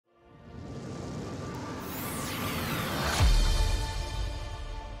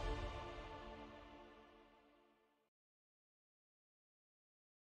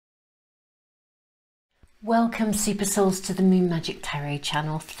Welcome Super Souls to the Moon Magic Tarot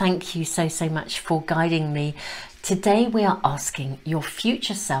channel. Thank you so much for guiding me. Today we are asking your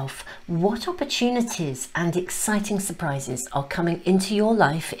future self what opportunities and exciting surprises are coming into your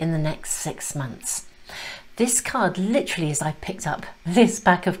life in the next 6 months. This card, literally as I picked up this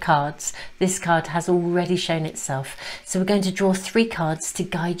pack of cards, this card has already shown itself. So we're going to draw 3 cards to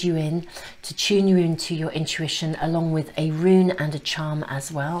guide you in, to tune you into your intuition, along with a rune and a charm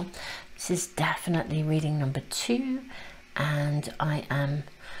as well. This is definitely reading number 2, and I am,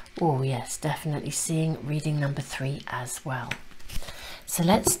 oh yes, definitely seeing reading number 3 as well. So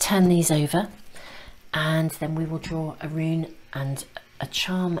let's turn these over, and then we will draw a rune and a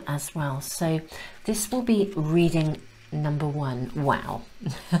charm as well. So this will be reading number 1. Wow,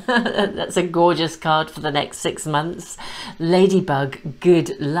 that's a gorgeous card for the next 6 months. Ladybug,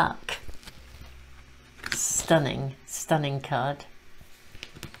 good luck. Stunning, stunning card.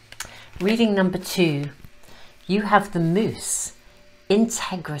 Reading number 2, you have the Moose,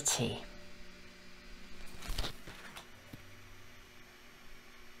 integrity.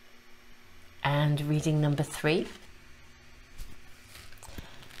 And reading number 3,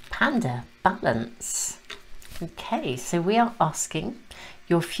 Panda, balance. Okay, so we are asking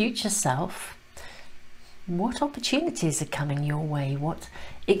your future self, what opportunities are coming your way? What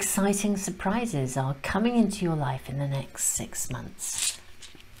exciting surprises are coming into your life in the next 6 months?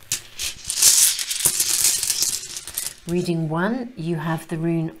 Reading 1, you have the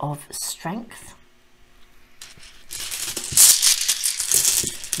rune of strength.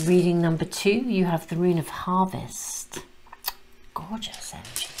 Reading number 2, you have the rune of harvest. Gorgeous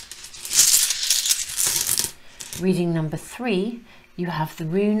energy. Reading number 3, you have the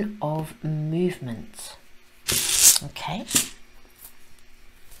rune of movement. Okay.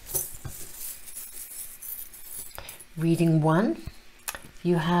 Reading 1,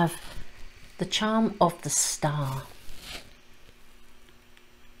 you have the charm of the star.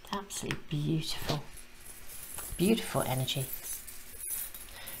 Absolutely beautiful, beautiful energy.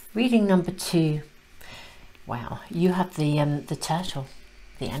 Reading number 2, wow, you have the turtle,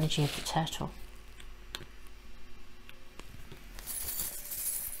 the energy of the turtle.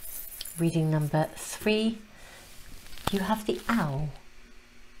 Reading number 3, you have the owl.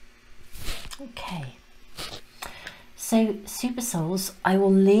 Okay. So Super Souls, I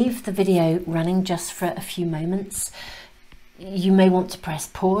will leave the video running just for a few moments. You may want to press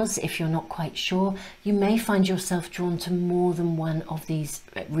pause if you're not quite sure. You may find yourself drawn to more than one of these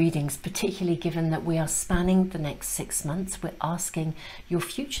readings, particularly given that we are spanning the next 6 months. We're asking your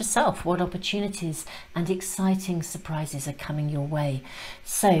future self what opportunities and exciting surprises are coming your way.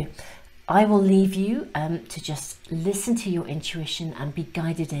 So I will leave you to just listen to your intuition and be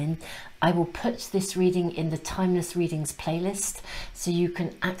guided in. I will put this reading in the Timeless Readings playlist, so you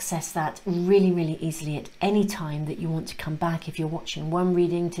can access that really easily at any time that you want to come back, if you're watching one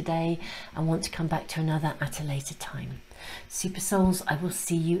reading today and want to come back to another at a later time. Super Souls, I will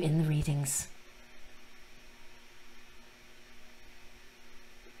see you in the readings.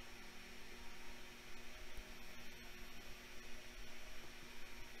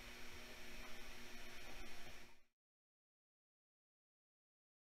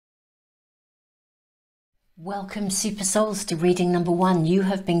 Welcome Super Souls to reading number 1. You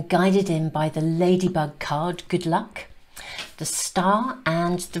have been guided in by the Ladybug card, good luck, the star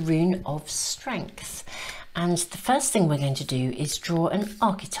and the rune of strength. And the first thing we're going to do is draw an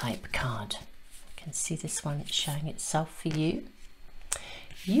archetype card. You can see this one showing itself for you.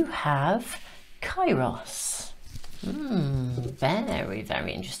 You have Kairos.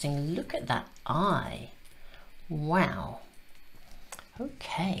 Very interesting. Look at that eye. Wow.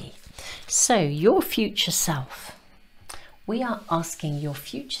 Okay. So your future self, we are asking your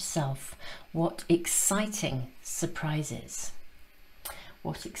future self what exciting surprises,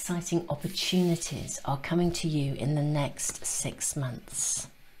 what exciting opportunities are coming to you in the next 6 months.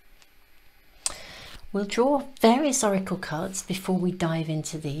 We'll draw various oracle cards before we dive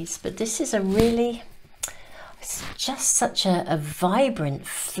into these, but this is it's just such a vibrant,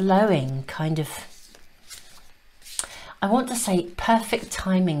 flowing kind of, I want to say perfect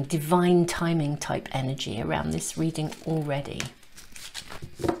timing, divine timing type energy around this reading already.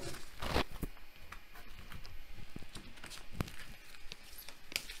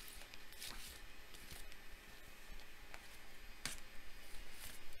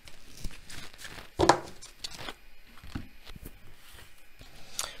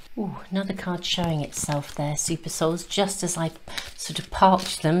 Ooh, another card showing itself there, Super Souls, just as I sort of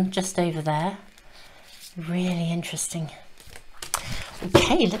parked them just over there. Really interesting.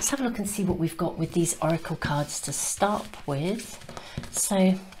 Okay, let's have a look and see what we've got with these oracle cards to start with.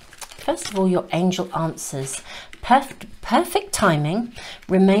 So First of all, your angel answers. Perfect timing,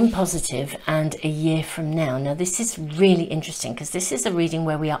 remain positive, and a year from now. Now, this is really interesting because this is a reading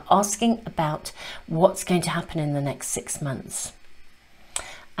where we are asking about what's going to happen in the next 6 months.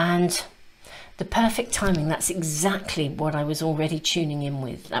 And the perfect timing, that's exactly what I was already tuning in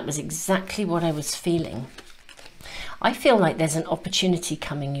with. That was exactly what I was feeling. I feel like there's an opportunity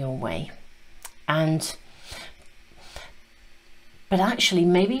coming your way. But actually,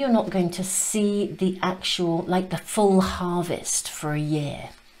 maybe you're not going to see the actual, like the full harvest for a year.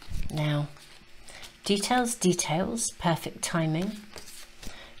 Now, details, perfect timing,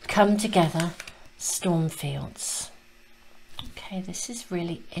 come together, storm fields. Okay, this is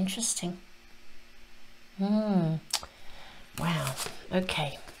really interesting. Wow,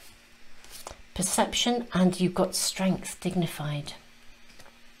 okay. Perception, and you've got strength, dignified.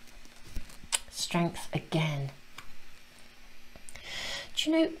 Strength again. Do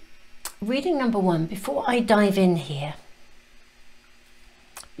you know, reading number 1, before I dive in here,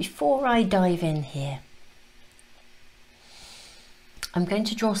 I'm going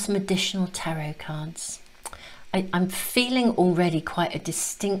to draw some additional tarot cards. I'm feeling already quite a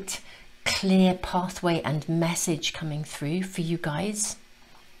distinct, clear pathway and message coming through for you guys.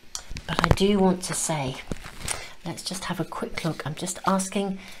 But I do want to say, let's just have a quick look. I'm just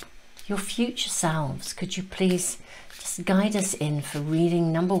asking your future selves, could you please just guide us in for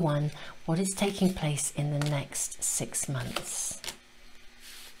reading number 1, what is taking place in the next 6 months.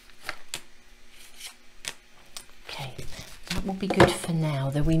 Okay, that will be good for now,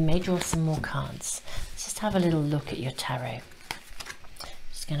 though we may draw some more cards. Let's just have a little look at your tarot.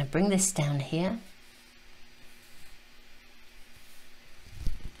 Just going to bring this down here.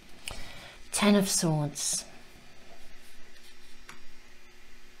 10 of Swords.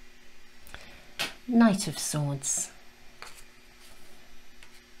 Knight of Swords.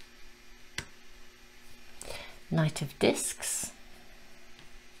 Knight of Discs.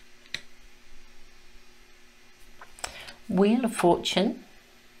 Wheel of Fortune.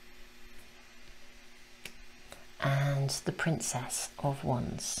 And the Princess of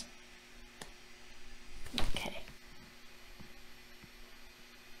Wands. Okay.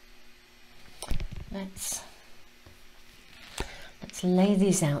 Let's lay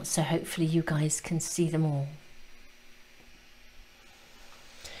these out so hopefully you guys can see them all.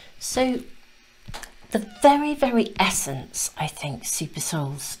 So the very essence, I think, Super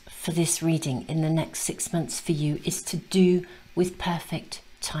Souls, for this reading in the next 6 months for you is to do with perfect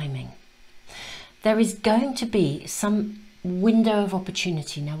timing. There is going to be some window of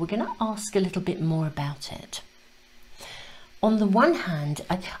opportunity. Now we're going to ask a little bit more about it. On the one hand,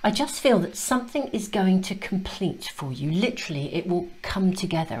 I just feel that something is going to complete for you. Literally, it will come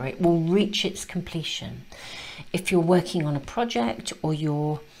together. It will reach its completion. If you're working on a project or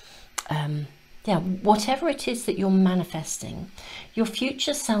you're, whatever it is that you're manifesting, your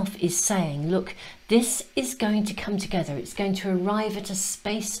future self is saying, look, this is going to come together. It's going to arrive at a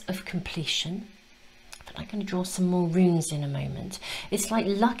space of completion. But I'm going to draw some more runes in a moment. It's like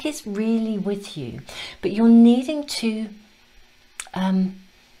luck is really with you, but you're needing to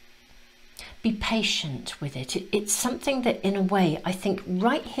be patient with it. It's something that, in a way, I think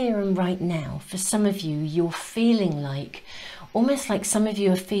right here and right now, for some of you, you're feeling like, almost like some of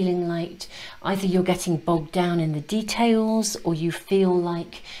you are feeling like either you're getting bogged down in the details, or you feel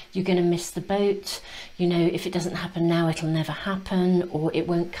like you're going to miss the boat. You know, if it doesn't happen now, it'll never happen, or it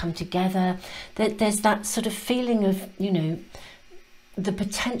won't come together. There's that sort of feeling of, you know, the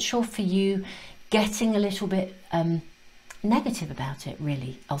potential for you getting a little bit negative about it,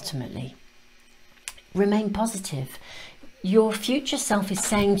 really, ultimately. Remain positive. Your future self is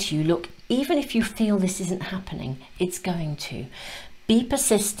saying to you, look, even if you feel this isn't happening, it's going to. Be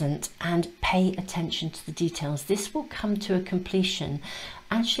persistent and pay attention to the details. This will come to a completion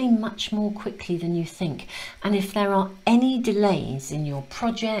actually much more quickly than you think. And if there are any delays in your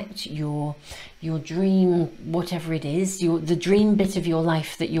project, your dream, whatever it is, the dream bit of your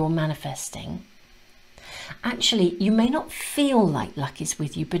life that you're manifesting, actually, you may not feel like luck is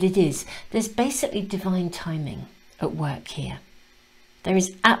with you, but it is. There's basically divine timing at work here. There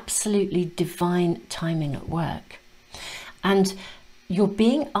is absolutely divine timing at work. And you're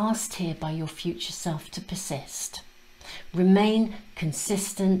being asked here by your future self to persist. Remain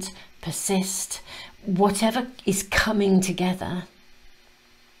consistent, persist. Whatever is coming together,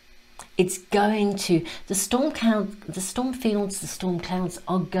 it's going to, the storm fields, the storm clouds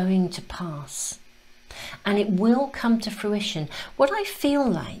are going to pass. And it will come to fruition. What I feel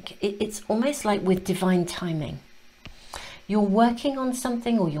like, it's almost like with divine timing. You're working on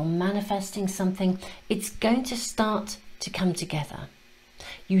something or you're manifesting something, it's going to start to come together.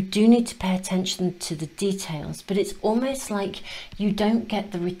 You do need to pay attention to the details, but it's almost like you don't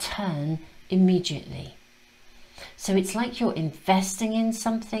get the return immediately. So it's like you're investing in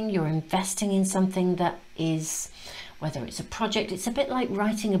something that is, whether it's a project, it's a bit like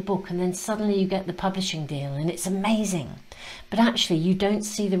writing a book and then suddenly you get the publishing deal and it's amazing. But actually you don't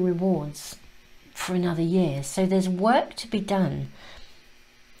see the rewards for another year. So there's work to be done.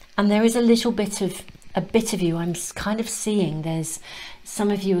 And there is a bit of you, I'm kind of seeing there's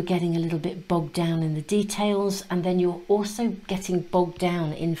some of you are getting a little bit bogged down in the details, and then you're also getting bogged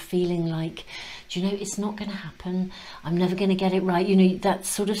down in feeling like, do you know, it's not going to happen, I'm never going to get it right. You know, that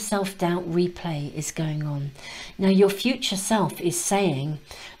sort of self-doubt replay is going on. Now your future self is saying,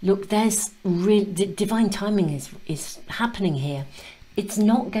 look, there's divine timing is happening here. It's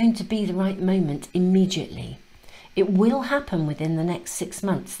not going to be the right moment immediately. It will happen within the next 6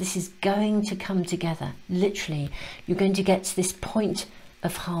 months. This is going to come together. Literally, you're going to get to this point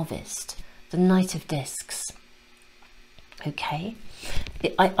of harvest, the Knight of Discs. Okay?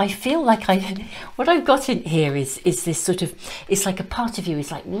 I feel like what I've got in here is this sort of, it's like a part of you is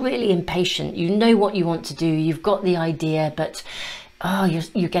like really impatient. You know what you want to do. You've got the idea, but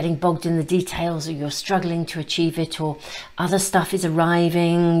you're getting bogged in the details, or you're struggling to achieve it, or other stuff is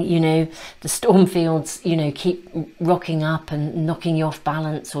arriving, you know, the storm fields, you know, keep rocking up and knocking you off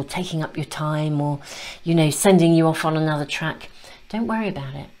balance, or taking up your time, or, you know, sending you off on another track. Don't worry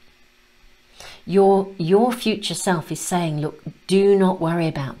about it. Your future self is saying, look, do not worry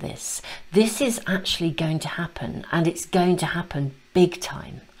about this. This is actually going to happen, and it's going to happen big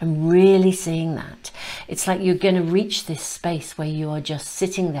time. I'm really seeing that. It's like you're going to reach this space where you are just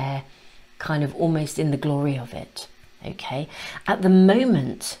sitting there kind of almost in the glory of it. Okay. At the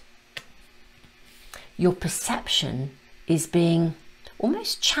moment, your perception is being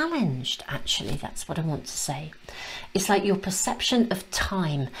almost challenged. Actually, that's what I want to say. It's like your perception of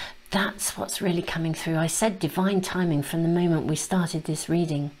time. That's what's really coming through. I said divine timing from the moment we started this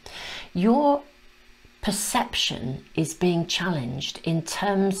reading. Your perception is being challenged in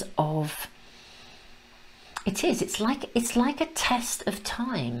terms of, it's like a test of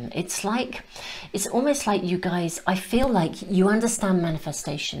time. It's almost like you guys, I feel like you understand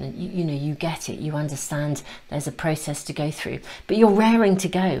manifestation, and you know, you get it, you understand there's a process to go through, but you're raring to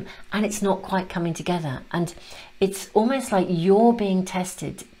go and it's not quite coming together. And it's almost like you're being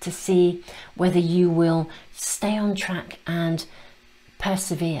tested to see whether you will stay on track and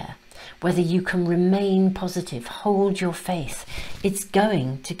persevere, whether you can remain positive, hold your faith. It's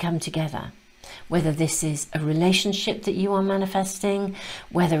going to come together. Whether this is a relationship that you are manifesting,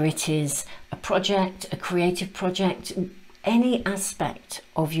 whether it is a project, a creative project, any aspect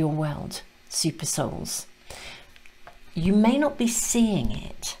of your world, super souls. You may not be seeing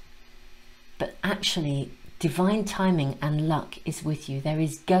it, but actually divine timing and luck is with you. There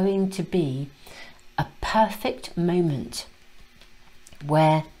is going to be a perfect moment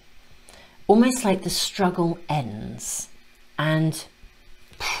where almost like the struggle ends and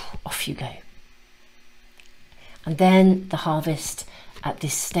off you go. And then the harvest at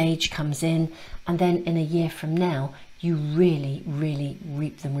this stage comes in, and then in a year from now, you really, really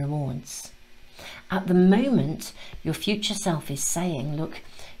reap the rewards. At the moment, your future self is saying, look,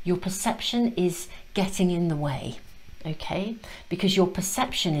 your perception is getting in the way, okay? Because your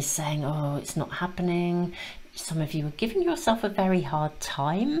perception is saying, oh, it's not happening. Some of you are giving yourself a very hard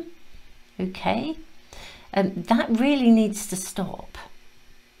time, okay? That really needs to stop.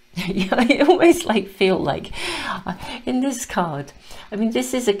 I always feel like in this card, I mean,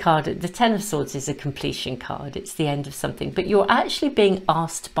 this is a card, the Ten of Swords is a completion card, it's the end of something, but you're actually being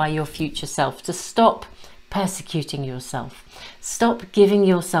asked by your future self to stop persecuting yourself, stop giving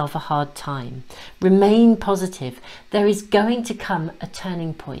yourself a hard time, remain positive. There is going to come a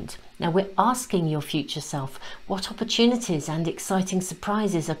turning point. Now we're asking your future self what opportunities and exciting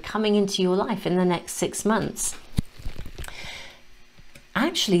surprises are coming into your life in the next 6 months.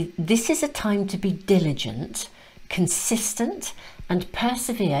 Actually, this is a time to be diligent, consistent, and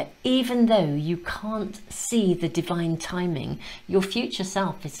persevere, even though you can't see the divine timing. Your future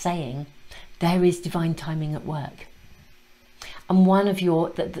self is saying there is divine timing at work. And one of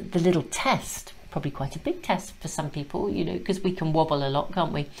the little test, probably quite a big test for some people, you know, because we can wobble a lot,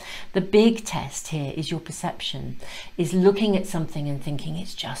 can't we? The big test here is your perception, is looking at something and thinking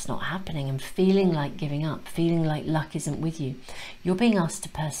it's just not happening and feeling like giving up, feeling like luck isn't with you. You're being asked to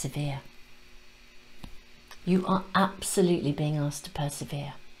persevere. You are absolutely being asked to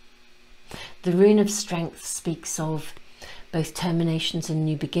persevere. The rune of strength speaks of both terminations and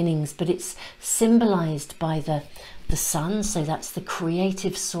new beginnings, but it's symbolized by the the sun, so that's the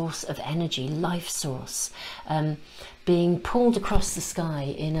creative source of energy, life source, being pulled across the sky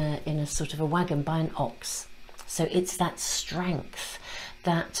in a sort of a wagon by an ox. So it's that strength,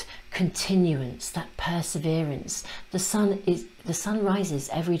 that continuance, that perseverance. The sun rises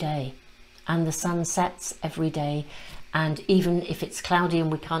every day and the sun sets every day, and even if it's cloudy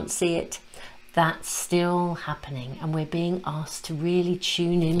and we can't see it, that's still happening, and we're being asked to really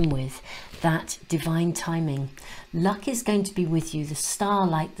tune in with that divine timing. Luck is going to be with you. The star,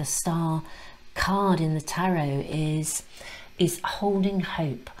 like the star card in the tarot, is holding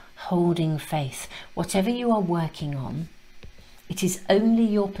hope, holding faith. Whatever you are working on, it is only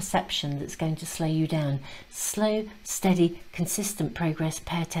your perception that's going to slow you down. Slow, steady, consistent progress.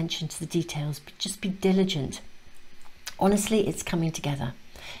 Pay attention to the details, but just be diligent. Honestly, it's coming together.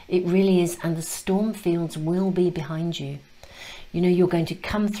 It really is, and the storm fields will be behind you. You know, you're going to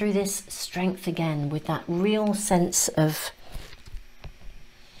come through this strength again with that real sense of,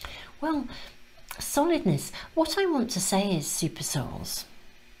 well, solidness. What I want to say is, super souls,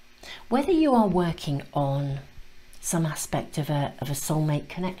 whether you are working on some aspect of a soulmate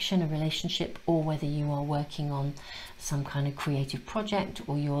connection, a relationship, or whether you are working on some kind of creative project,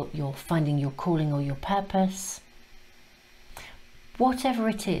 or you're finding your calling or your purpose, whatever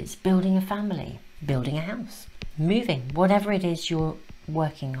it is, building a family, building a house, moving, whatever it is you're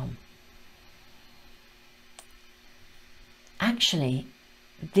working on, actually,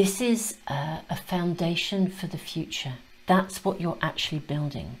 this is a foundation for the future. That's what you're actually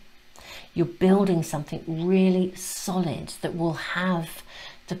building. You're building something really solid that will have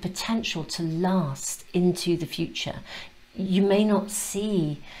the potential to last into the future. You may not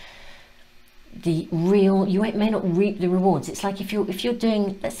see the real, you may not reap the rewards. It's like if you're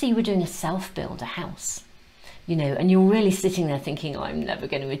doing, let's say you were doing a self-build, a house, you know, and you're really sitting there thinking, oh, I'm never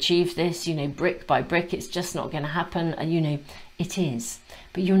going to achieve this, you know, brick by brick, it's just not going to happen. And you know, it is,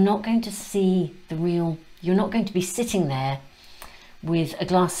 but you're not going to see the real, you're not going to be sitting there with a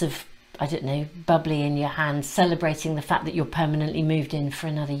glass of, I don't know, bubbly in your hand, celebrating the fact that you're permanently moved in for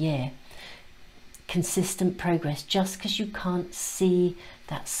another year. Consistent progress. Just because you can't see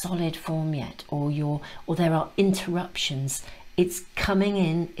that solid form yet, or there are interruptions, it's coming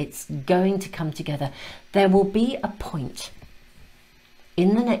in, it's going to come together. There will be a point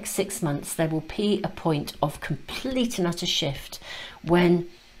in the next 6 months, there will be a point of complete and utter shift when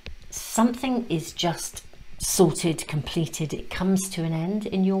something is just sorted, completed, it comes to an end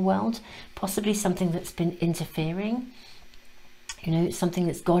in your world, possibly something that's been interfering, you know, something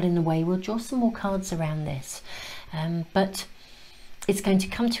that's got in the way. We'll draw some more cards around this, but it's going to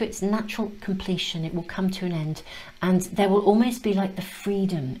come to its natural completion. It will come to an end, and there will almost be like the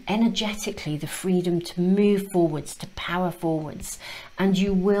freedom, energetically, the freedom to move forwards, to power forwards, and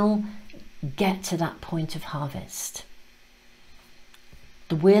you will get to that point of harvest.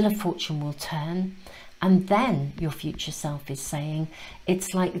 The wheel of fortune will turn, and then your future self is saying,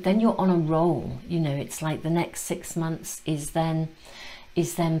 it's like then you're on a roll, you know, it's like the next 6 months is then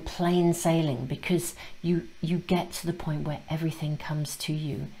plain sailing, because you get to the point where everything comes to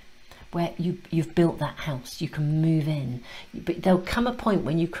you, where you've built that house, you can move in, but there'll come a point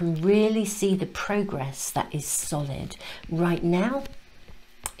when you can really see the progress that is solid. Right now,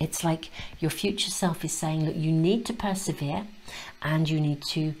 it's like your future self is saying, look, you need to persevere and you need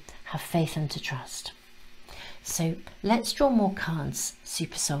to have faith and to trust. So let's draw more cards,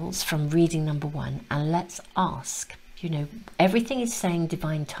 super souls, from reading number 1, and let's ask, you know, everything is saying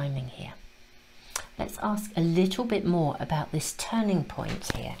divine timing here. Let's ask a little bit more about this turning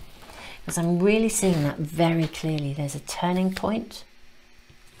point here, because I'm really seeing that very clearly. There's a turning point.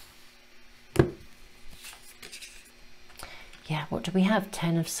 Yeah, what do we have?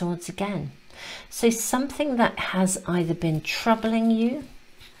 10 of Swords again. So something that has either been troubling you,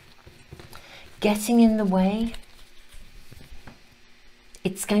 getting in the way,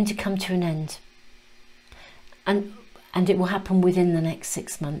 it's going to come to an end, and it will happen within the next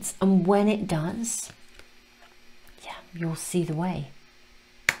 6 months. And when it does, yeah, you'll see the way.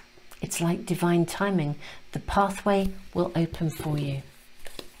 It's like divine timing. The pathway will open for you.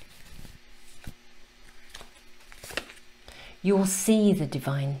 You will see the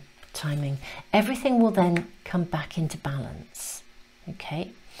divine timing. Everything will then come back into balance.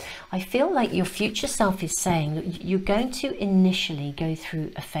 Okay, I feel like your future self is saying that you're going to initially go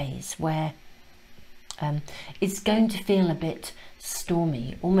through a phase where it's going to feel a bit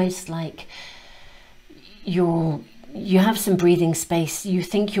stormy, almost like you have some breathing space, you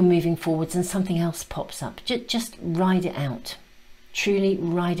think you're moving forwards and something else pops up. Just ride it out, truly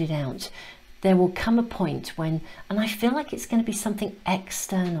ride it out. There will come a point when, and I feel like it's going to be something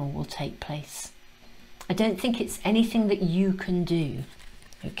external will take place. I don't think it's anything that you can do.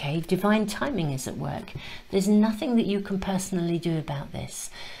 Okay, divine timing is at work. There's nothing that you can personally do about this.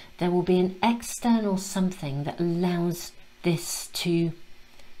 There will be an external something that allows this to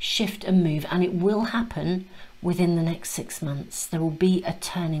shift and move, and it will happen within the next 6 months. There will be a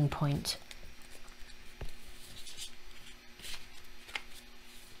turning point.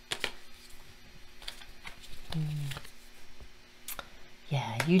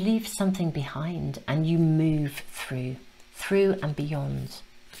 Yeah, you leave something behind and you move through and beyond.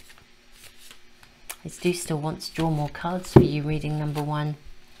 I do still want to draw more cards for you, reading number 1.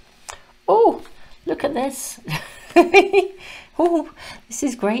 Oh, look at this. Oh, this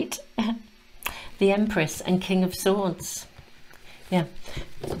is great. The Empress and King of Swords. Yeah,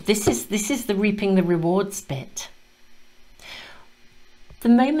 this is the reaping the rewards bit. The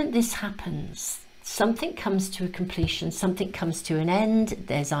moment this happens, something comes to a completion, something comes to an end.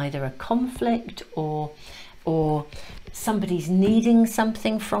 There's either a conflict or somebody's needing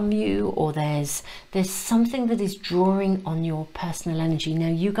something from you, or there's something that is drawing on your personal energy. Now,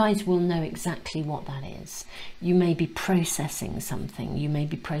 you guys will know exactly what that is. You may be processing something. You may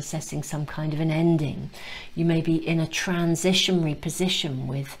be processing some kind of an ending. You may be in a transitionary position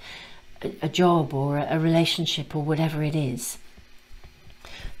with a job or a relationship or whatever it is.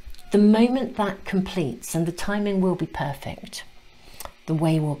 The moment that completes, and the timing will be perfect, the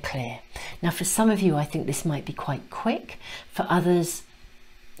way will clear. Now, for some of you, I think this might be quite quick. For others,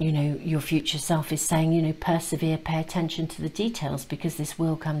 you know, your future self is saying, you know, persevere, pay attention to the details, because this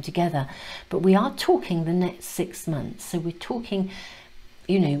will come together. But we are talking the next 6 months. So we're talking,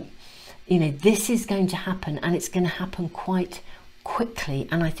 you know, this is going to happen, and it's going to happen quite quickly.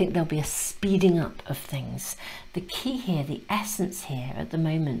 And I think there'll be a speeding up of things. The key here, the essence here at the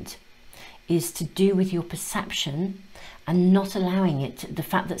moment, is to do with your perception and not allowing it, the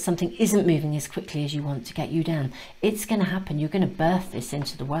fact that something isn't moving as quickly as you want, to get you down. It's going to happen. You're going to birth this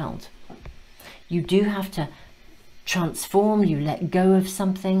into the world. You do have to transform, you let go of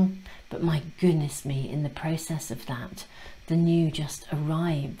something, but my goodness me, in the process of that, the new just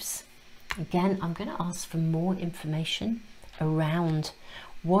arrives. Again, I'm going to ask for more information around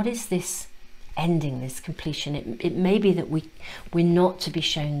what is this ending, this completion. It may be that we're not to be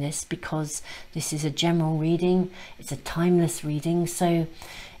shown this because this is a general reading, it's a timeless reading, so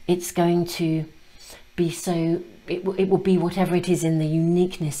it's going to be it will be whatever it is in the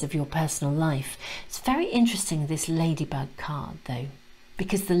uniqueness of your personal life. It's very interesting, this Ladybug card though,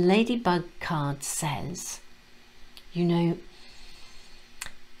 because the Ladybug card says, you know,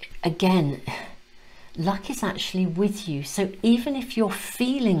 again, luck is actually with you. So even if you're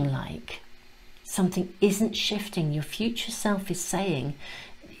feeling like something isn't shifting, your future self is saying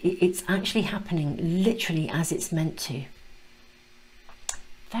it's actually happening literally as it's meant to.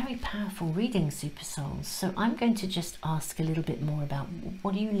 Very powerful reading, Super Souls. So I'm going to just ask a little bit more about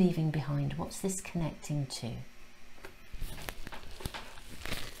what are you leaving behind? What's this connecting to?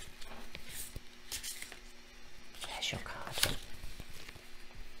 There's your card.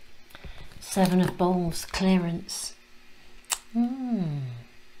 7 of Bowls, clearance.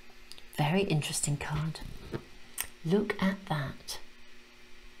 Very interesting card. Look at that.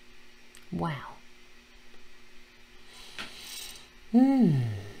 Wow.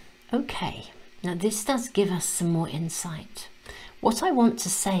 Okay, now this does give us some more insight. What I want to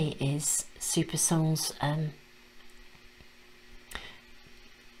say is, Super Souls,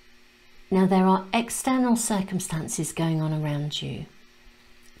 now there are external circumstances going on around you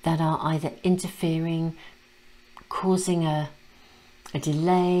that are either interfering, causing a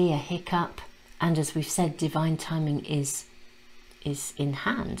delay, a hiccup, and as we've said, divine timing is in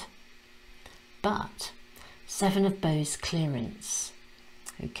hand. But 7 of Bows, clearance.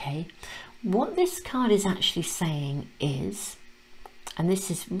 Okay, what this card is actually saying is, and this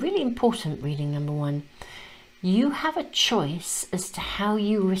is really important, reading number 1, you have a choice as to how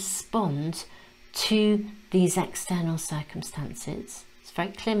you respond to these external circumstances. It's a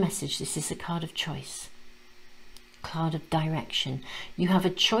very clear message. This is a card of choice, card of direction. You have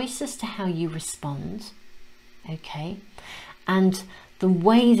a choice as to how you respond, okay, and the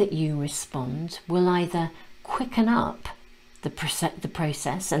way that you respond will either quicken up the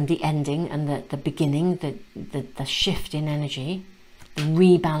process and the ending and the beginning, the shift in energy, the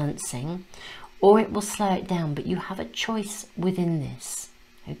rebalancing, or it will slow it down. But you have a choice within this.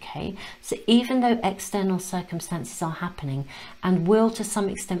 Okay, so even though external circumstances are happening and will to some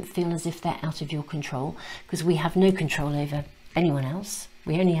extent feel as if they're out of your control, because we have no control over anyone else,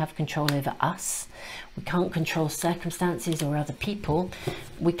 we only have control over us. We can't control circumstances or other people.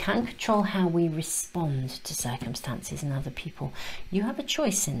 We can control how we respond to circumstances and other people. You have a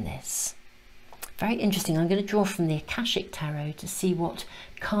choice in this. Very interesting. I'm going to draw from the Akashic Tarot to see what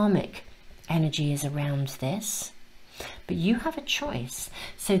karmic energy is around this. But you have a choice.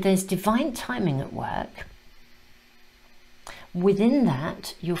 So there's divine timing at work. Within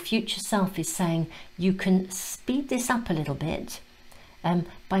that, your future self is saying you can speed this up a little bit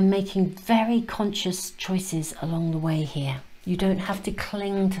by making very conscious choices along the way here. You don't have to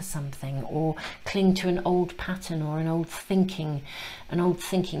cling to something or cling to an old pattern or an old thinking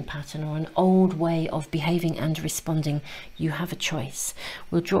pattern or an old way of behaving and responding. You have a choice.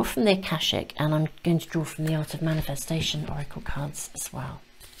 We'll draw from the Akashic, and I'm going to draw from the Art of Manifestation Oracle cards as well.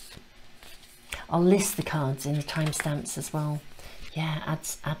 I'll list the cards in the timestamps as well. Yeah,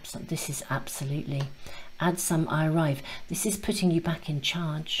 this is absolutely. Add some, I arrive. This is putting you back in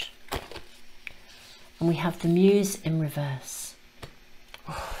charge. And we have the Muse in reverse.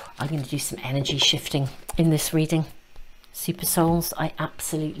 Oh, I'm going to do some energy shifting in this reading. Super Souls, I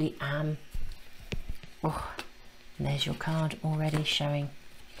absolutely am. Oh, there's your card already showing.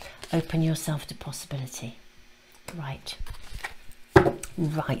 Open yourself to possibility. Right.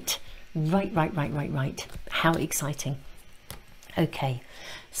 Right. Right. How exciting. Okay.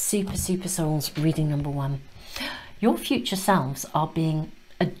 Super Souls, reading number 1. Your future selves are being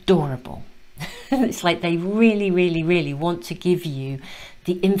adorable. It's like they really want to give you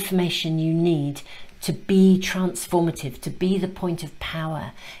the information you need to be transformative, to be the point of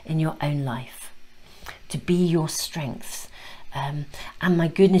power in your own life, to be your strengths. And my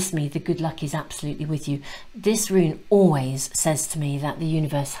goodness me, the good luck is absolutely with you. This rune always says to me that the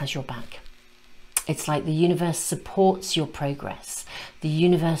universe has your back. It's like the universe supports your progress. The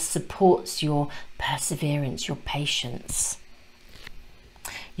universe supports your perseverance, your patience.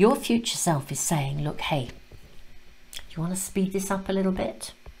 Your future self is saying, look, hey, you want to speed this up a little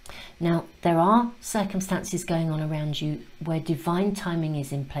bit? Now, there are circumstances going on around you where divine timing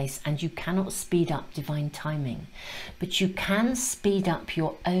is in place, and you cannot speed up divine timing, but you can speed up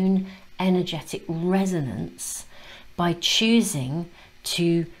your own energetic resonance by choosing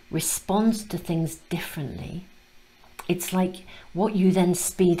to respond to things differently. It's like what you then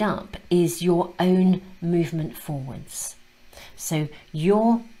speed up is your own movement forwards. So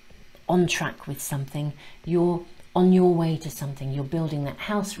you're on track with something, you're on your way to something, you're building that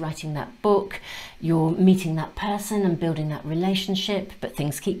house, writing that book, you're meeting that person and building that relationship, but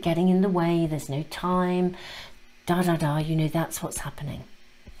things keep getting in the way, there's no time, you know, that's what's happening.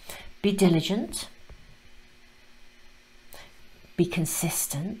 Be diligent, be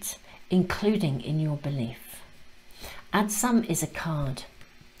consistent, including in your belief. Add some is a card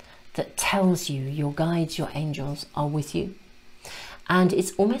that tells you your guides, your angels are with you. And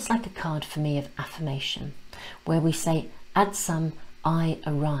it's almost like a card for me of affirmation, where we say, add some, I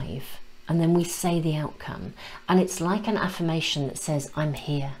arrive, and then we say the outcome. And it's like an affirmation that says, I'm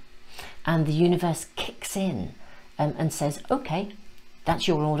here. And the universe kicks in and says, okay, that's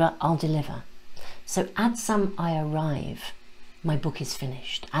your order, I'll deliver. So add some, I arrive, my book is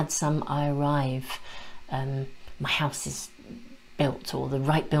finished. Add some, I arrive, my house is built, or the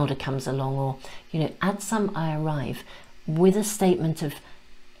right builder comes along, or, you know, add some, I arrive, with a statement of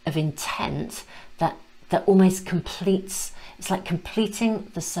intent that almost completes, it's like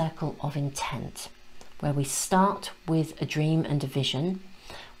completing the circle of intent, where we start with a dream and a vision.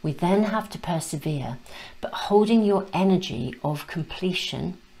 We then have to persevere, but holding your energy of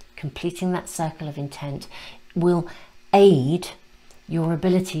completion, completing that circle of intent, will aid your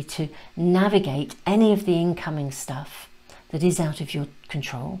ability to navigate any of the incoming stuff that is out of your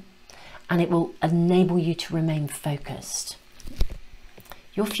control, and it will enable you to remain focused.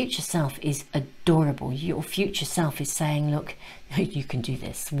 Your future self is adorable. Your future self is saying, look, you can do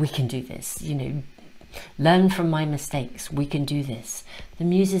this, we can do this, you know, learn from my mistakes, we can do this. The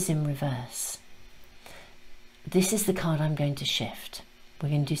Muse is in reverse. This is the card I'm going to shift. We're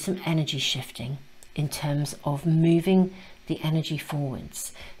going to do some energy shifting in terms of moving the energy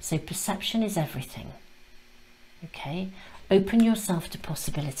forwards. So perception is everything. Okay, open yourself to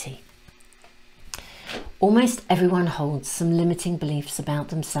possibility. Almost everyone holds some limiting beliefs about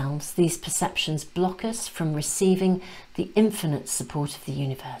themselves. These perceptions block us from receiving the infinite support of the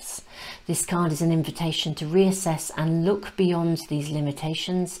universe. This card is an invitation to reassess and look beyond these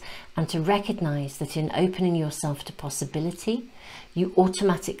limitations, and to recognize that in opening yourself to possibility, you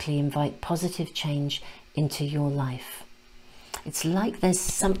automatically invite positive change into your life. It's like there's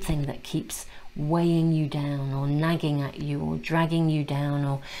something that keeps weighing you down, or nagging at you, or dragging you down,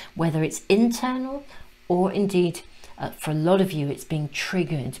 or whether it's internal, or indeed for a lot of you it's being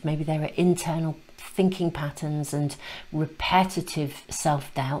triggered. Maybe there are internal thinking patterns and repetitive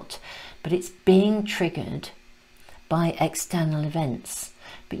self-doubt, but it's being triggered by external events.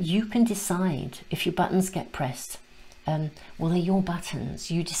 but you can decide if your buttons get pressed. Well, they're your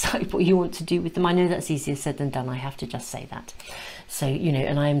buttons. You decide what you want to do with them. I know that's easier said than done. I have to just say that. So, you know,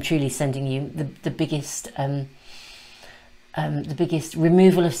 and I am truly sending you the biggest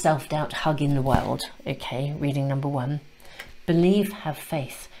removal of self-doubt hug in the world. Okay, reading number 1. Believe, have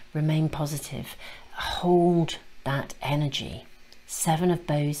faith, remain positive, hold that energy. 7 of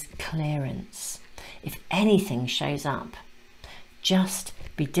Bows, clearance. If anything shows up, just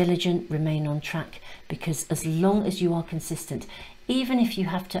be diligent, remain on track, because as long as you are consistent, even if you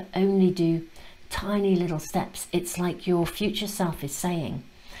have to only do tiny little steps, it's like your future self is saying,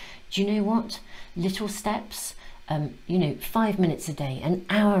 do you know what? Little steps, you know, 5 minutes a day, an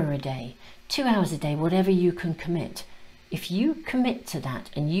hour a day, 2 hours a day, whatever you can commit. If you commit to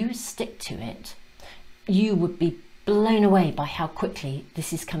that and you stick to it, you would be blown away by how quickly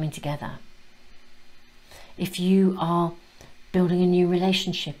this is coming together. If you are building a new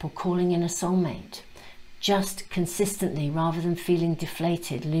relationship or calling in a soulmate, just consistently, rather than feeling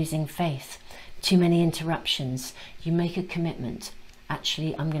deflated, losing faith, too many interruptions, you make a commitment.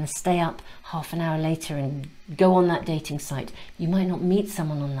 Actually, I'm going to stay up half an hour later and go on that dating site. You might not meet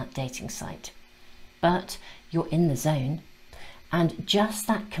someone on that dating site, but you're in the zone. And just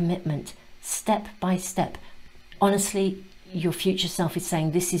that commitment, step by step, honestly, your future self is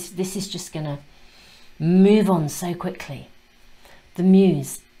saying this is just going to move on so quickly. The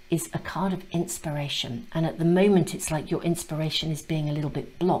Muse is a card of inspiration, and at the moment it's like your inspiration is being a little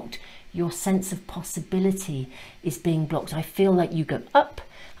bit blocked. Your sense of possibility is being blocked. I feel like you go up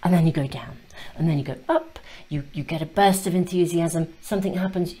and then you go down, and then you go up, you get a burst of enthusiasm, something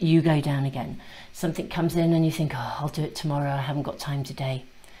happens, you go down again. Something comes in and you think, oh, I'll do it tomorrow, I haven't got time today.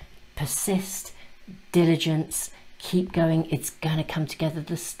 Persist, diligence, keep going, it's going to come together.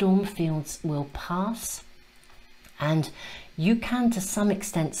 The storm fields will pass, and you can to some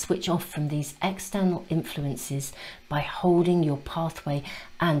extent switch off from these external influences by holding your pathway,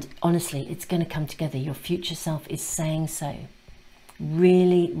 and honestly, it's going to come together. Your future self is saying so.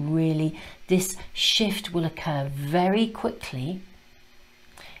 Really, really, this shift will occur very quickly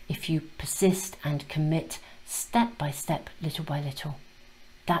if you persist and commit step by step, little by little.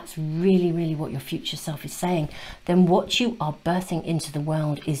 That's really, really what your future self is saying. Then what you are birthing into the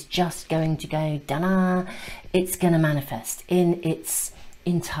world is just going to go, da-na, it's going to manifest in its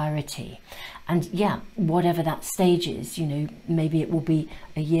entirety. And yeah, whatever that stage is, you know, maybe it will be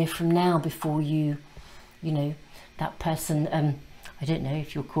a year from now before you know, that person, I don't know,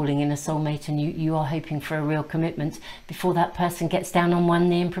 if you're calling in a soulmate and you are hoping for a real commitment, before that person gets down on one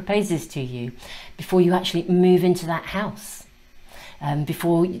knee and proposes to you, before you actually move into that house.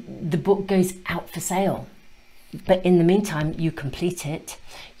 Before the book goes out for sale. But in the meantime, you complete it,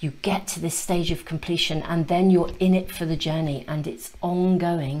 you get to this stage of completion, and then you're in it for the journey, and it's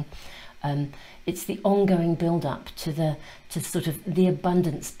ongoing. It's the ongoing build up to sort of the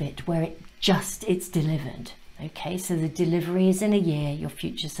abundance bit where it's delivered. Okay, so the delivery is in a year, your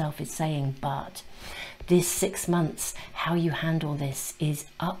future self is saying, but this 6 months, how you handle this is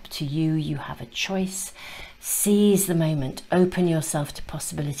up to you. You have a choice. Seize the moment, open yourself to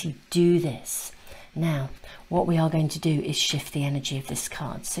possibility, do this. Now, what we are going to do is shift the energy of this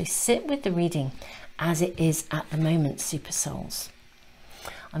card. So sit with the reading as it is at the moment, Super Souls.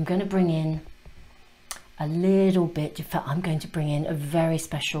 I'm going to bring in a little bit, in fact, I'm going to bring in a very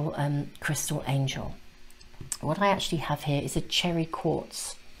special crystal angel. What I actually have here is a cherry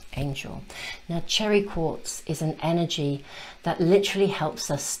quartz angel. Now, cherry quartz is an energy that literally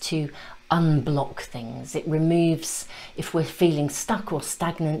helps us to unblock things. It removes, if we're feeling stuck or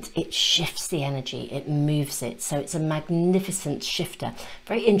stagnant, it shifts the energy, it moves it. So it's a magnificent shifter.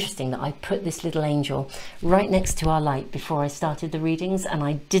 Very interesting that I put this little angel right next to our light before I started the readings, and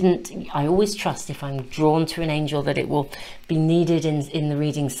I always trust if I'm drawn to an angel that it will be needed in the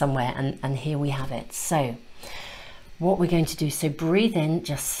reading somewhere, and here we have it. So what we're going to do, so breathe in,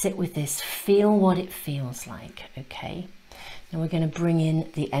 just sit with this, feel what it feels like, okay? Now we're going to bring in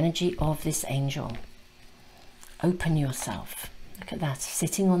the energy of this angel. Open yourself. Look at that,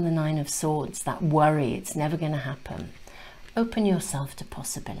 sitting on the 9 of Swords, that worry, it's never going to happen. Open yourself to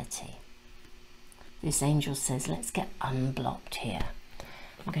possibility. This angel says, let's get unblocked here.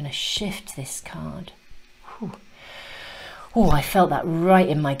 I'm going to shift this card. Whew. Oh, I felt that right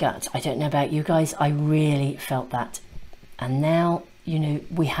in my gut. I don't know about you guys, I really felt that. And now, you know,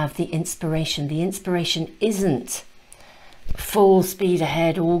 we have the inspiration. The inspiration isn't full speed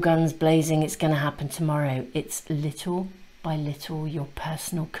ahead, all guns blazing, it's going to happen tomorrow. It's little by little, your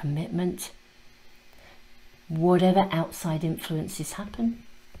personal commitment. Whatever outside influences happen,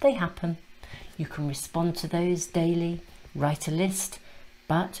 they happen. You can respond to those daily, write a list,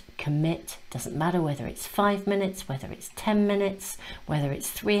 but commit. Doesn't matter whether it's 5 minutes, whether it's 10 minutes, whether it's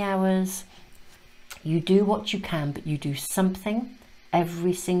 3 hours. You do what you can, but you do something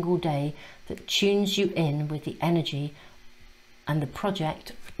every single day that tunes you in with the energy and the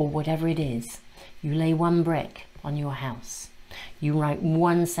project or whatever it is. You lay one brick on your house. You write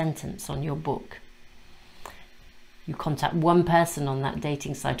one sentence on your book. You contact one person on that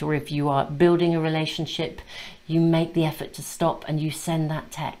dating site, or if you are building a relationship, you make the effort to stop and you send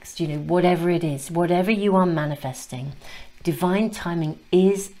that text. You know, whatever it is, whatever you are manifesting, divine timing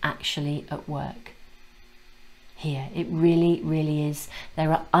is actually at work here. It really, really is.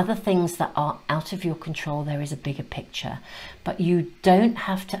 There are other things that are out of your control. There is a bigger picture, but you don't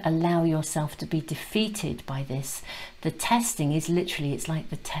have to allow yourself to be defeated by this. The testing is literally, it's like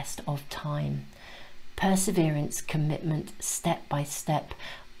the test of time. Perseverance, commitment, step by step.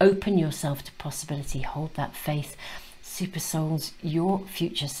 Open yourself to possibility. Hold that faith. Super souls, your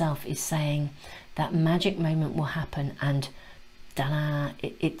future self is saying that magic moment will happen, and ta-da,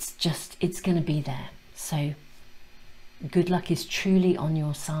 it's going to be there. So good luck is truly on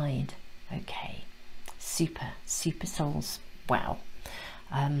your side. Okay, super souls. Wow.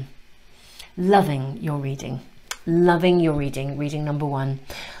 Loving your reading. Loving your reading. Reading number 1.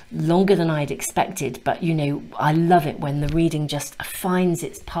 Longer than I'd expected, but you know, I love it when the reading just finds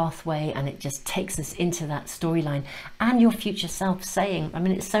its pathway and it just takes us into that storyline, and your future self saying, I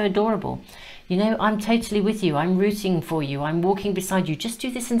mean, it's so adorable. You know, I'm totally with you. I'm rooting for you. I'm walking beside you. Just do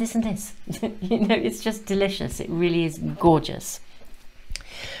this and this and this. You know, it's just delicious. It really is gorgeous.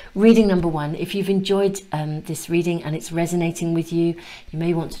 Reading number 1, if you've enjoyed this reading and it's resonating with you, you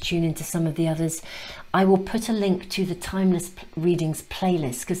may want to tune into some of the others. I will put a link to the Timeless Readings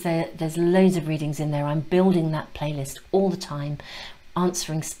playlist, because there's loads of readings in there. I'm building that playlist all the time,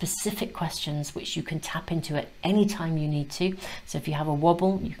 answering specific questions which you can tap into at any time you need to. So if you have a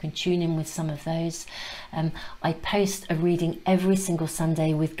wobble, you can tune in with some of those. I post a reading every single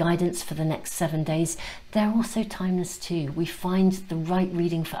Sunday with guidance for the next 7 days. They're also timeless too. We find the right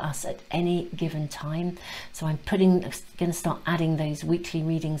reading for us at any given time. So I'm going to start adding those weekly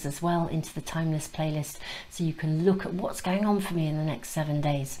readings as well into the Timeless playlist, so you can look at what's going on for me in the next 7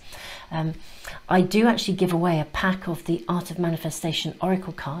 days. I do actually give away a pack of the Art of Manifestation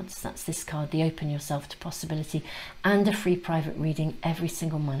Oracle cards. That's this card, the Open Yourself to Possibility, and a free private reading every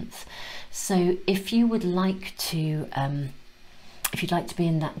single month. So if you would like to, if you'd like to be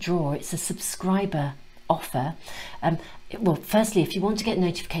in that draw, it's a subscriber offer. Well, firstly, if you want to get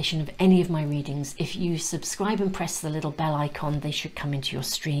notification of any of my readings, if you subscribe and press the little bell icon, they should come into your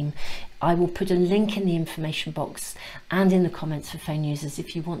stream. I will put a link in the information box and in the comments for phone users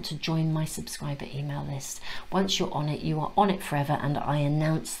if you want to join my subscriber email list. Once you're on it, you are on it forever, and I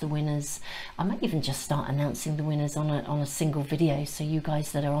announce the winners. I might even just start announcing the winners on a single video, so you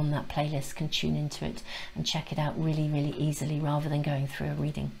guys that are on that playlist can tune into it and check it out really, really easily rather than going through a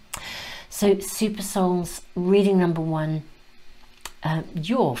reading. So super souls, reading number 1,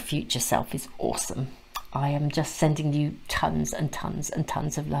 your future self is awesome. I am just sending you tons and tons and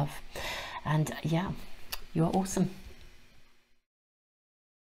tons of love, and yeah, you are awesome.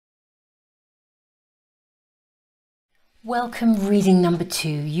 Welcome, reading number 2.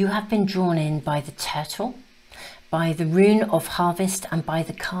 You have been drawn in by the turtle, by the rune of harvest, and by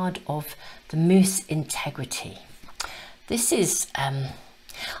the card of the moose integrity. This is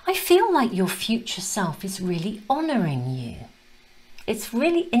I feel like your future self is really honoring you. It's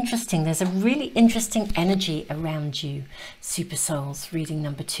really interesting. There's a really interesting energy around you, super souls. Reading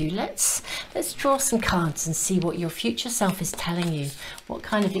number 2. Let's draw some cards and see what your future self is telling you. What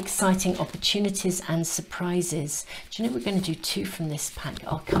kind of exciting opportunities and surprises. Do you know we're going to do 2 from this pack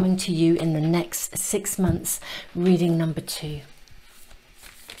are coming to you in the next 6 months. Reading number 2.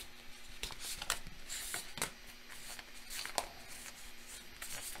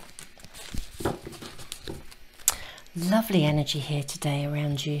 Lovely energy here today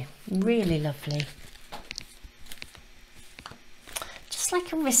around you. Really lovely. Just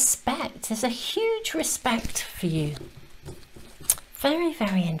like a respect. There's a huge respect for you. Very,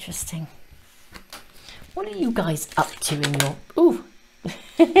 very interesting. What are you guys up to in your... Ooh!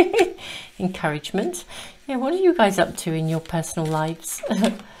 Encouragement. Yeah, what are you guys up to in your personal lives?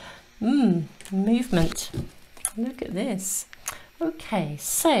 Movement. Look at this. Okay,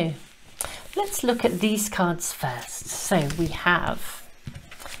 so... let's look at these cards first. So we have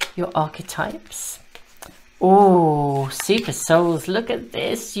your archetypes. Oh, super souls, look at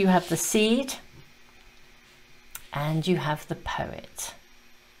this. You have the seed and you have the poet.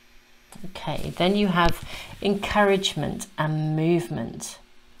 Okay, then you have encouragement and movement.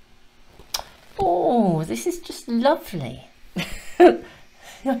 Oh, this is just lovely.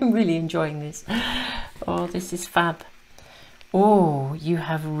 I'm really enjoying this. Oh, this is fab. Oh, you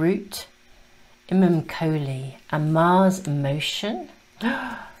have root, Imam Kohli, and Mars motion.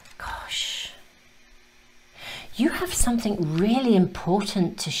 Gosh. You have something really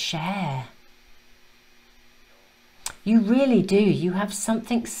important to share. You really do. You have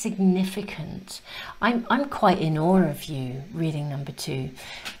something significant. I'm quite in awe of you, reading number 2.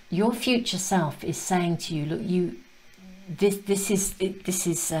 Your future self is saying to you, look, this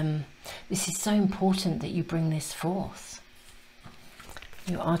is so important that you bring this forth.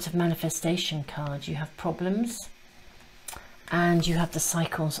 Your Art of Manifestation card. You have problems, and you have the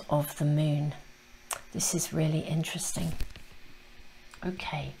cycles of the moon. This is really interesting.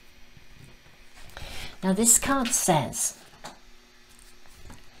 Okay. Now this card says,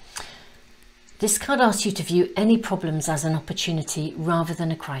 this card asks you to view any problems as an opportunity rather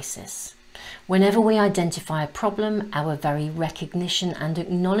than a crisis. Whenever we identify a problem, our very recognition and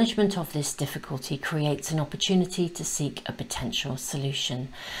acknowledgement of this difficulty creates an opportunity to seek a potential solution.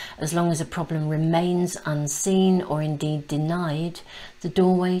 As long as a problem remains unseen or indeed denied, the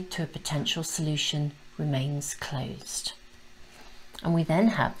doorway to a potential solution remains closed. And we then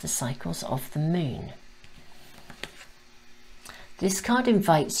have the cycles of the moon. This card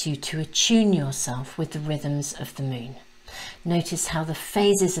invites you to attune yourself with the rhythms of the moon. Notice how the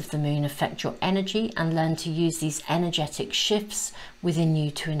phases of the moon affect your energy and learn to use these energetic shifts within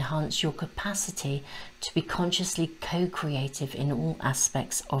you to enhance your capacity to be consciously co-creative in all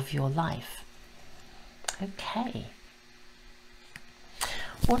aspects of your life. Okay.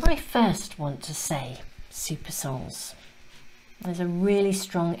 What I first want to say, super souls, there's a really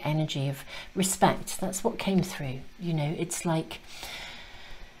strong energy of respect. That's what came through. You know, it's like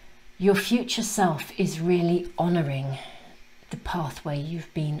your future self is really honouring the pathway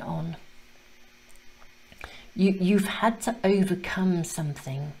you've been on. You've had to overcome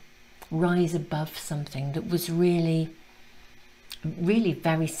something, rise above something that was really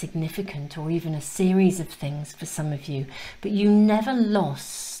very significant, or even a series of things for some of you, but you never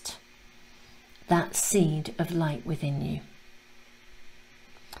lost that seed of light within you.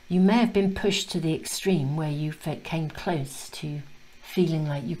 You may have been pushed to the extreme where you came close to feeling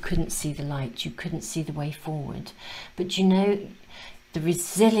like you couldn't see the light, you couldn't see the way forward. But you know, the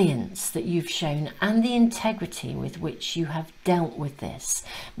resilience that you've shown and the integrity with which you have dealt with this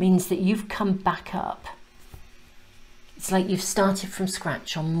means that you've come back up. It's like you've started from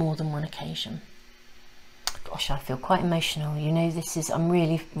scratch on more than one occasion. Gosh, I feel quite emotional. You know, I'm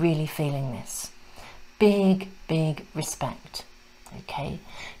really feeling this. Big respect. Okay,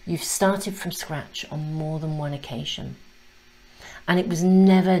 you've started from scratch on more than one occasion, and it was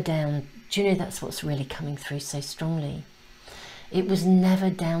never down. Do you know, that's what's really coming through so strongly. It was never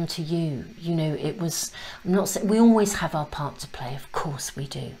down to you. You know, it was, I'm not saying we always have our part to play, of course we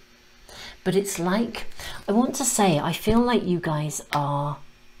do, but it's like, I want to say, I feel like you guys are,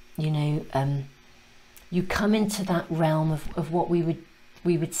 you know, you come into that realm of what we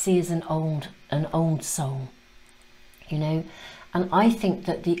would see as an old soul, you know. And I think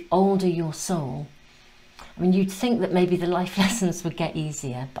that the older your soul, I mean, you'd think that maybe the life lessons would get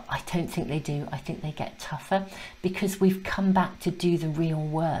easier, but I don't think they do. I think they get tougher because we've come back to do the real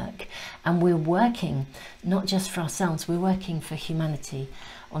work. And we're working not just for ourselves, we're working for humanity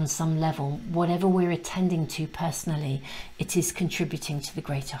on some level. Whatever we're attending to personally, it is contributing to the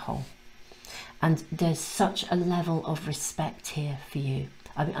greater whole. And there's such a level of respect here for you.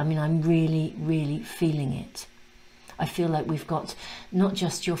 I mean, I'm really feeling it. I feel like we've got not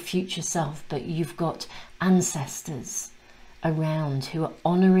just your future self, but you've got ancestors around who are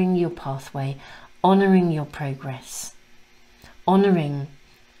honouring your pathway, honouring your progress, honouring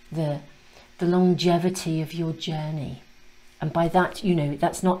the longevity of your journey. And by that, you know,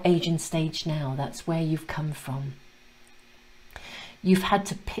 that's not age and stage now, that's where you've come from. You've had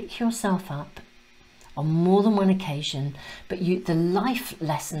to pick yourself up on more than one occasion, but the life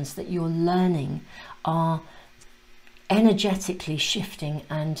lessons that you're learning are energetically shifting,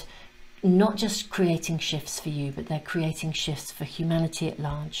 and not just creating shifts for you, but they're creating shifts for humanity at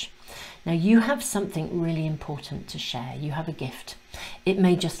large. Now you have something really important to share. You have a gift. It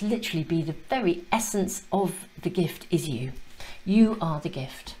may just literally be the very essence of the gift is you. You are the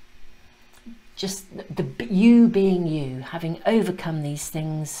gift. Just you being you, having overcome these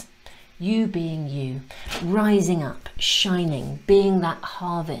things, you being you, rising up, shining, being that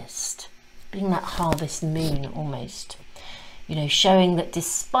harvest moon almost. You know, showing that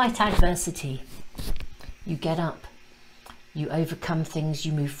despite adversity, you get up, you overcome things,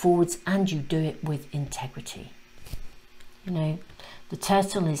 you move forwards, and you do it with integrity. You know, the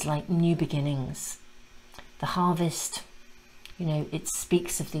turtle is like new beginnings. The harvest, You know, it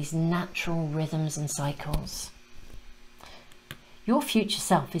speaks of these natural rhythms and cycles. Your future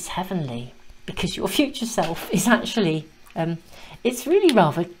self is heavenly, because your future self is actually, it's really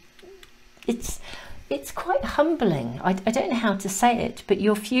rather, it's quite humbling. I don't know how to say it, but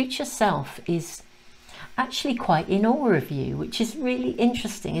your future self is actually quite in awe of you, which is really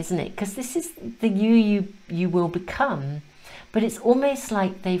interesting, isn't it? Because this is the you will become, but it's almost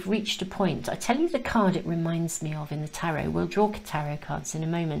like they've reached a point. I tell you the card it reminds me of in the tarot. We'll draw tarot cards in a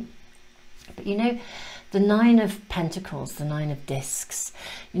moment. But you know, the Nine of Pentacles, the Nine of Discs,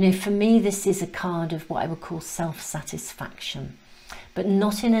 you know, for me this is a card of what I would call self-satisfaction, but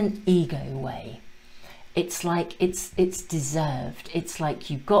not in an ego way. It's like it's deserved. It's like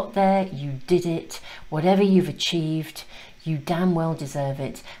you got there, you did it, whatever you've achieved, you damn well deserve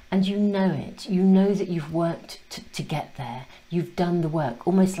it, and you know it. You know that you've worked to get there. You've done the work,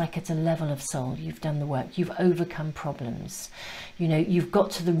 almost like at a level of soul. You've done the work. You've overcome problems. You know, you've got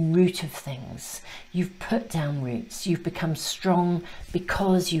to the root of things. You've put down roots. You've become strong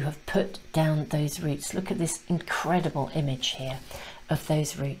because you have put down those roots. Look at this incredible image here of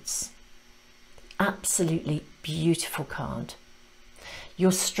those roots. Absolutely beautiful card.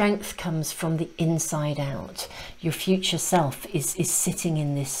 Your strength comes from the inside out. Your future self is sitting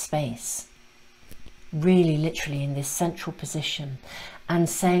in this space, really literally in this central position, and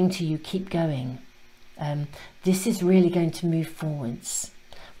saying to you, keep going. This is really going to move forwards.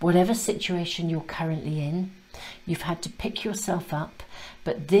 Whatever situation you're currently in, you've had to pick yourself up,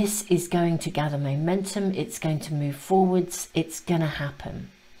 but this is going to gather momentum. It's going to move forwards. It's going to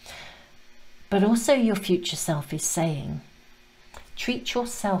happen. But also your future self is saying, treat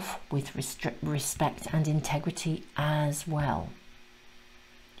yourself with respect and integrity as well.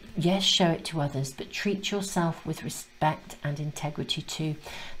 Yes, show it to others, but treat yourself with respect and integrity too.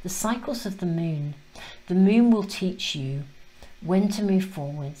 The cycles of the moon will teach you when to move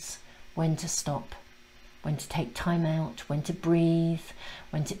forwards, when to stop, when to take time out, when to breathe,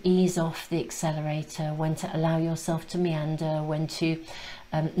 when to ease off the accelerator, when to allow yourself to meander, when to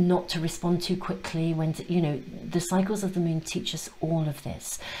not to respond too quickly, when to, you know, the cycles of the moon teach us all of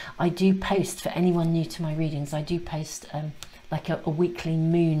this. I do post, for anyone new to my readings, I do post like a weekly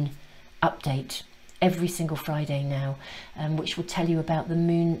moon update every single Friday now, which will tell you about the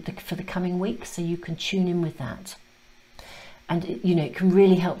moon for the coming week, so you can tune in with that. And you know, it can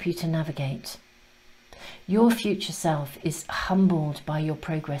really help you to navigate. Your future self is humbled by your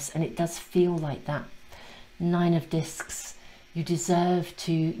progress, and it does feel like that. Nine of Discs. You deserve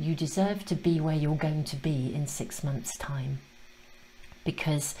to be where you're going to be in 6 months' time,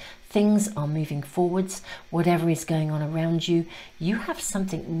 because things are moving forwards. Whatever is going on around you, you have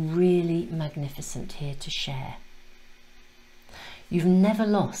something really magnificent here to share. You've never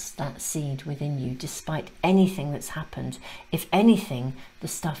lost that seed within you, despite anything that's happened. If anything, the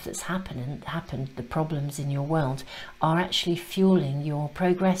stuff that's happened, the problems in your world, are actually fueling your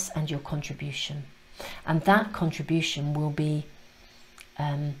progress and your contribution. And that contribution will be,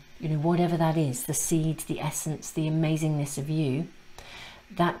 you know, whatever that is, the seed, the essence, the amazingness of you,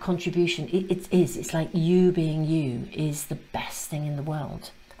 that contribution, it's like you being you is the best thing in the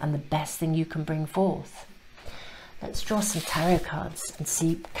world and the best thing you can bring forth. Let's draw some tarot cards and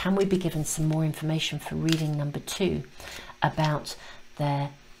see, can we be given some more information for reading number 2 about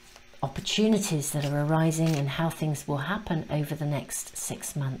their opportunities that are arising and how things will happen over the next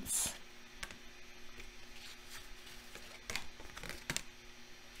 6 months.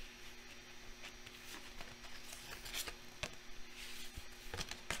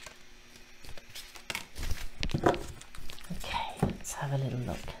 Have a little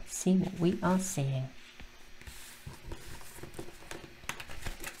look, see what we are seeing.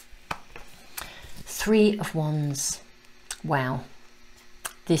 Three of Wands. Wow,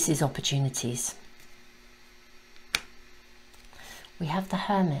 this is opportunities. We have the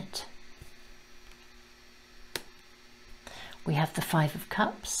Hermit. We have the Five of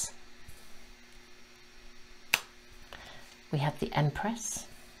Cups. We have the Empress.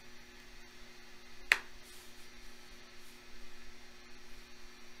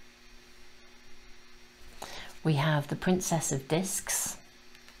 We have the Princess of Discs.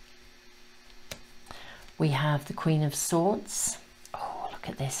 We have the Queen of Swords. Oh, look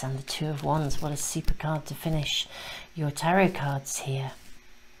at this, and the Two of Wands. What a super card to finish your tarot cards here.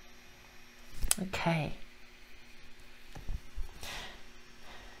 Okay.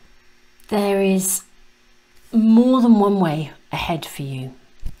 There is more than one way ahead for you.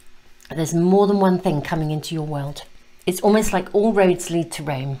 There's more than one thing coming into your world. It's almost like all roads lead to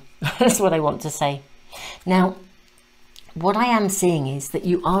Rome. That's what I want to say. Now, what I am seeing is that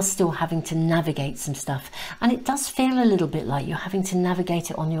you are still having to navigate some stuff, and it does feel a little bit like you're having to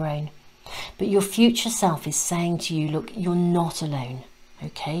navigate it on your own. But your future self is saying to you, look, you're not alone,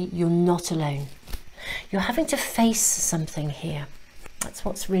 okay? You're not alone. You're having to face something here. That's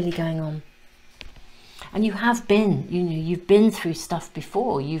what's really going on. And you have been, you know, you've been through stuff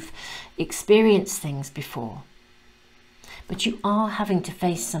before. You've experienced things before. But you are having to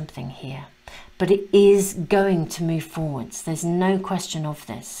face something here. But it is going to move forwards. There's no question of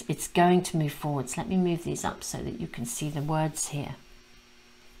this. It's going to move forwards. Let me move these up so that you can see the words here.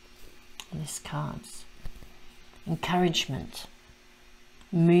 This cards. Encouragement.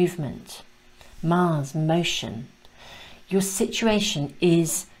 Movement. Mars, motion. Your situation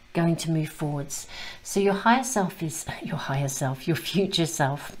is going to move forwards. So your higher self is, your future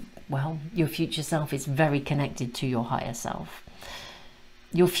self, well, your future self is very connected to your higher self.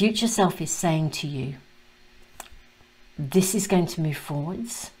 Your future self is saying to you, this is going to move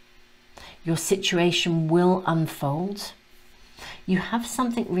forwards. Your situation will unfold. You have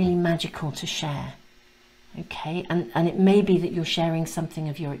something really magical to share. Okay, and it may be that you're sharing something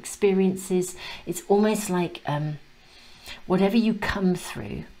of your experiences. It's almost like whatever you come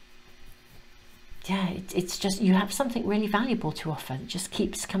through, yeah, it's just, you have something really valuable to offer. It just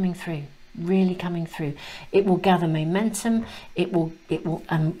keeps coming through. Really coming through. It will gather momentum. It will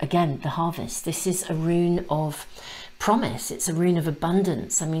again, the harvest. This is a rune of promise. It's a rune of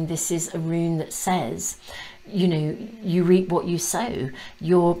abundance. I mean, this is a rune that says, you know, you reap what you sow.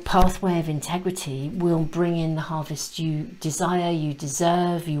 Your pathway of integrity will bring in the harvest you desire, you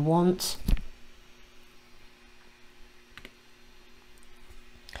deserve, you want.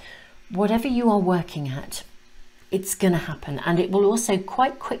 Whatever you are working at, it's going to happen, and it will also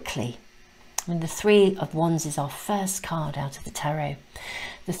quite quickly. I mean, the Three of Wands is our first card out of the tarot.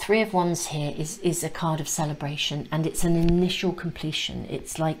 The Three of Wands here is a card of celebration, and it's an initial completion.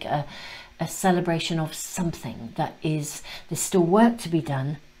 It's like a celebration of something that is, there's still work to be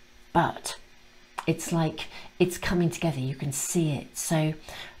done, but it's like it's coming together. You can see it. So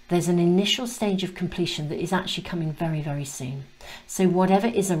there's an initial stage of completion that is actually coming very, very soon. So whatever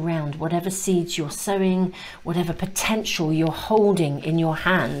is around, whatever seeds you're sowing, whatever potential you're holding in your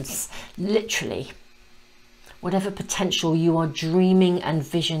hands, literally, whatever potential you are dreaming and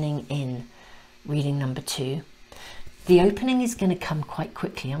visioning in, reading number 2, the opening is going to come quite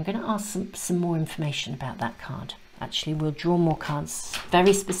quickly. I'm going to ask some more information about that card. Actually, we'll draw more cards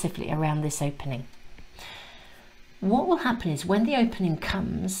very specifically around this opening. What will happen is when the opening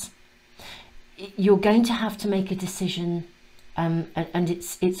comes, you're going to have to make a decision, and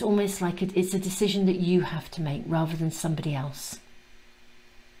it's almost like it's a decision that you have to make rather than somebody else.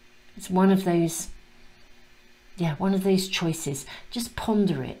 It's one of those, yeah, one of those choices. Just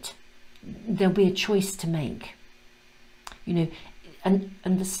ponder it. There'll be a choice to make, you know, and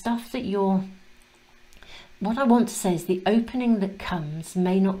the stuff that you're, what I want to say is the opening that comes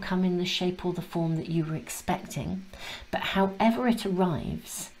may not come in the shape or the form that you were expecting, but however it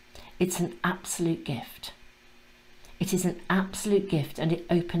arrives, it's an absolute gift. It is an absolute gift, and it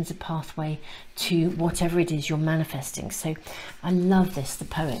opens a pathway to whatever it is you're manifesting. So I love this, the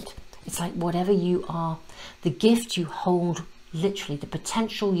poet. It's like whatever you are, the gift you hold, literally the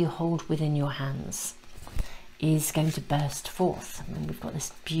potential you hold within your hands is going to burst forth. I mean, we've got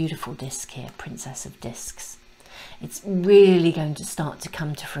this beautiful disc here, Princess of Discs. It's really going to start to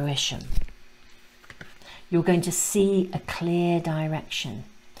come to fruition. You're going to see a clear direction.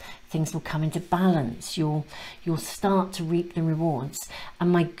 Things will come into balance. You'll start to reap the rewards. And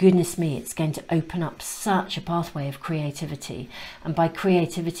my goodness me, it's going to open up such a pathway of creativity. And by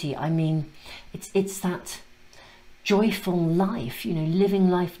creativity, I mean, it's that joyful life, you know,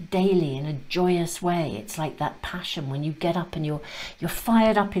 living life daily in a joyous way. It's like that passion when you get up and you're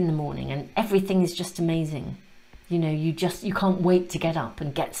fired up in the morning and everything is just amazing. You know, you can't wait to get up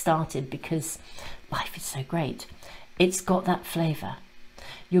and get started because life is so great. It's got that flavor.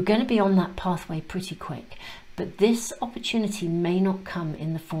 You're going to be on that pathway pretty quick, but this opportunity may not come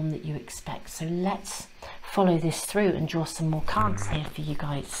in the form that you expect. So let's follow this through and draw some more cards here for you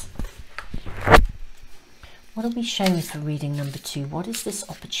guys. What are we showing for reading number 2? What is this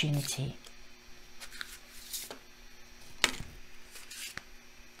opportunity?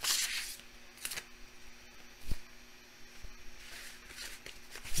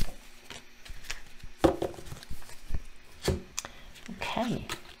 Okay.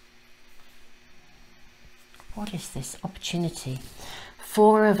 What is this opportunity?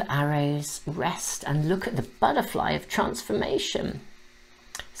 4 of Arrows, rest, and look at the butterfly of transformation.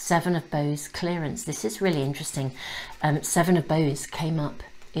 7 of Bows, clearance. This is really interesting. 7 of Bows came up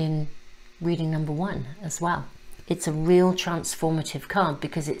in reading number 1 as well. It's a real transformative card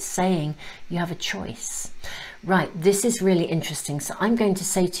because it's saying you have a choice. Right, this is really interesting. So I'm going to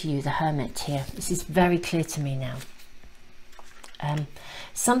say to you, the Hermit here, this is very clear to me now.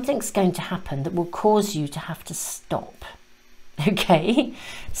 Something's going to happen that will cause you to have to stop. Okay,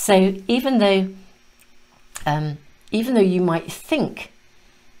 so even though you might think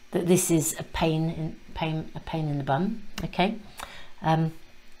that this is a pain in the bum, okay,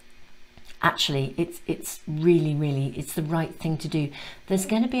 actually it's really it's the right thing to do. There's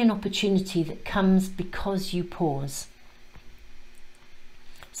going to be an opportunity that comes because you pause.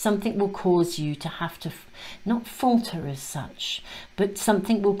 Something will cause you to have to not falter as such, but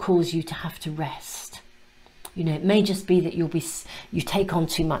something will cause you to have to rest. You know, it may just be that you take on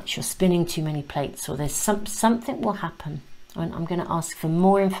too much, you're spinning too many plates, or there's something will happen. And I'm going to ask for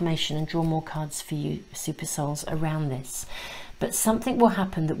more information and draw more cards for you, Super Souls, around this. But something will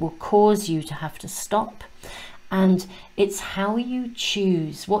happen that will cause you to have to stop. And it's how you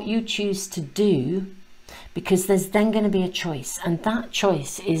choose, what you choose to do, because there's then going to be a choice. And that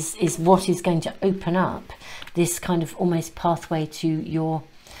choice is what is going to open up this kind of almost pathway to your,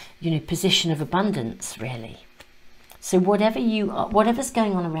 you know, position of abundance, really. So whatever you are, whatever's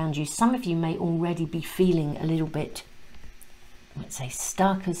going on around you, some of you may already be feeling a little bit, I wouldn't say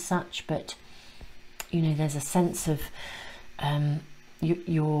stuck as such, but, you know, there's a sense of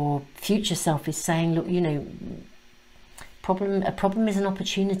your future self is saying, look, you know, a problem is an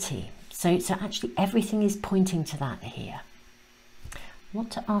opportunity. So actually everything is pointing to that here. I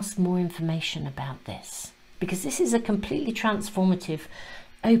want to ask more information about this, because this is a completely transformative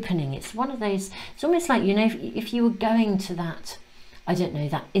opening. It's one of those, it's almost like, you know, if you were going to that, I don't know,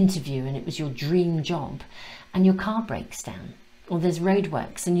 that interview and it was your dream job and your car breaks down, or there's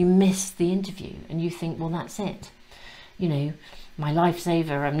roadworks and you miss the interview and you think, well, that's it. You know, my life's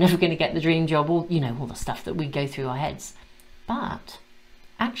over, I'm never going to get the dream job, all, you know, all the stuff that we go through our heads. But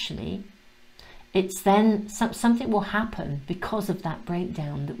actually, it's then something will happen because of that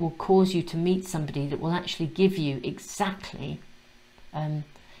breakdown that will cause you to meet somebody that will actually give you exactly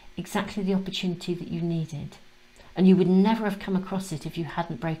the opportunity that you needed. And you would never have come across it if you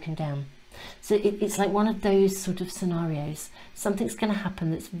hadn't broken down. So it's like one of those sort of scenarios. Something's going to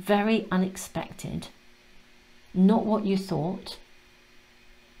happen that's very unexpected, not what you thought.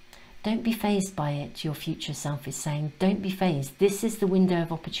 Don't be fazed by it, your future self is saying. Don't be fazed. This is the window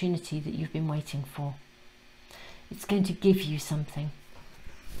of opportunity that you've been waiting for. It's going to give you something.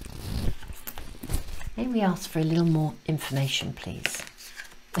 May we ask for a little more information, please?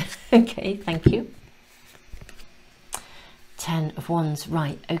 Okay, thank you. 10 of Wands,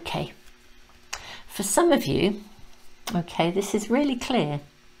 right, okay. For some of you, okay, this is really clear.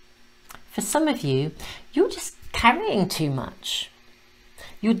 For some of you, you're just carrying too much.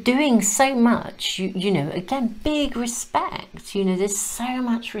 You're doing so much, you know, again, big respect. You know, there's so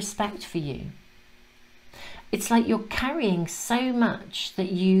much respect for you. It's like you're carrying so much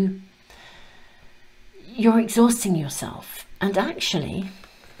that you're exhausting yourself. And actually,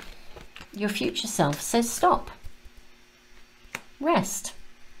 your future self says stop. Rest.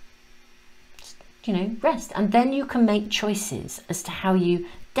 You know, rest. And then you can make choices as to how you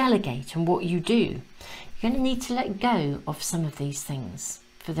delegate and what you do. You're going to need to let go of some of these things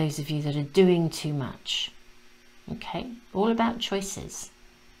for those of you that are doing too much. Okay, all about choices.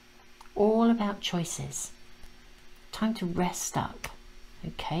 All about choices. Time to rest up.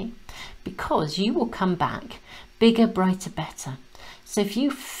 Okay, because you will come back bigger, brighter, better. So if you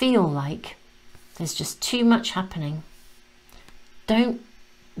feel like there's just too much happening, don't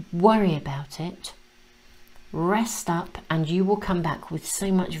worry about it. Rest up and you will come back with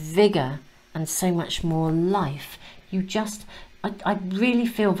so much vigor and so much more life. You just, I really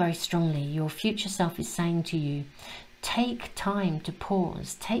feel very strongly your future self is saying to you, take time to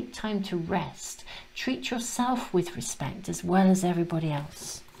pause, take time to rest, treat yourself with respect as well as everybody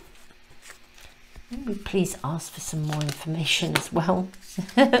else. Maybe please ask for some more information as well.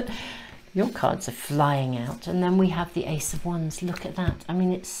 Your cards are flying out. And then we have the Ace of Wands. Look at that. I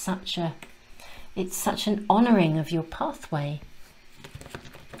mean, it's such an honouring of your pathway.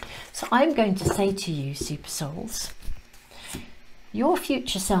 So I'm going to say to you, Super Souls, your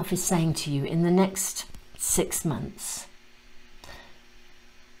future self is saying to you in the next 6 months,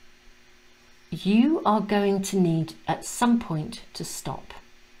 you are going to need at some point to stop.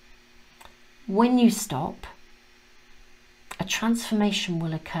 When you stop, a transformation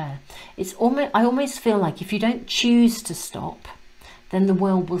will occur. I almost feel like if you don't choose to stop, then the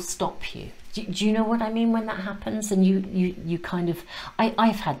world will stop you. Do you know what I mean when that happens? And you kind of,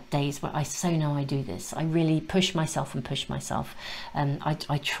 I've had days where I so know I do this. I really push myself and push myself.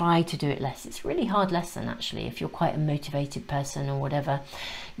 I try to do it less. It's a really hard lesson, actually, if you're quite a motivated person or whatever.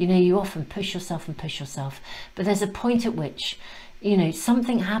 You know, you often push yourself and push yourself. But there's a point at which, you know,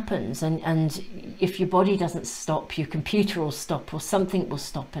 something happens, and if your body doesn't stop, your computer will stop, or something will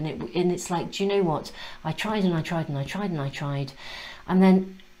stop. And it's like, do you know what? I tried and I tried and I tried and I tried. And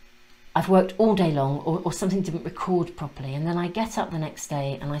then I've worked all day long, or something didn't record properly, and then I get up the next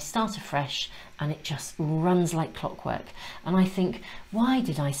day and I start afresh, and it just runs like clockwork. And I think, why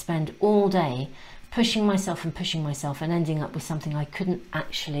did I spend all day pushing myself and ending up with something I couldn't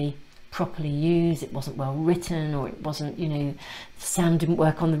actually properly use? It wasn't well written, or it wasn't, you know, the sound didn't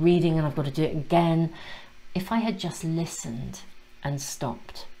work on the reading and I've got to do it again. If I had just listened and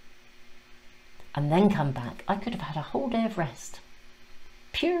stopped and then come back, I could have had a whole day of rest.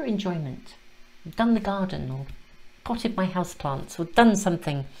 Pure enjoyment, done the garden, or potted my houseplants, or done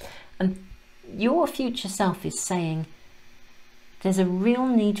something. And your future self is saying there's a real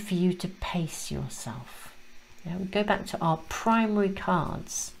need for you to pace yourself. You know, we go back to our primary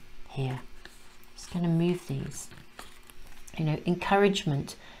cards here. Just going to move these. You know,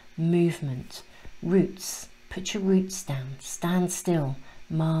 encouragement, movement, roots. Put your roots down, stand still.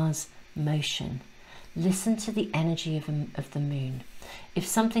 Mars, motion. Listen to the energy of the moon. If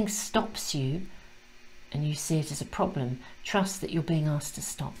something stops you and you see it as a problem, trust that you're being asked to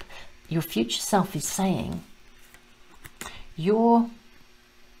stop. Your future self is saying your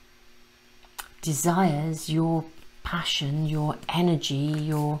desires, your passion, your energy,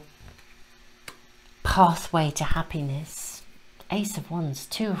 your pathway to happiness, Ace of Wands,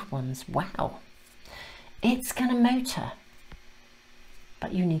 Two of Wands, wow, it's going to motor.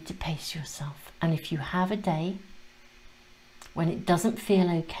 But you need to pace yourself. And if you have a day when it doesn't feel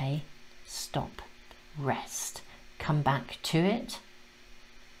okay, stop, rest, come back to it,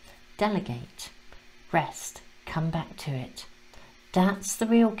 delegate, rest, come back to it. That's the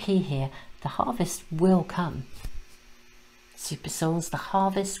real key here. The harvest will come. Super souls, the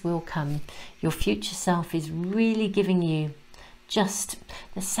harvest will come. Your future self is really giving you they're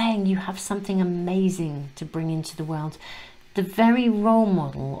saying you have something amazing to bring into the world. The very role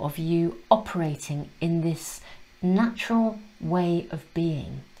model of you operating in this natural way of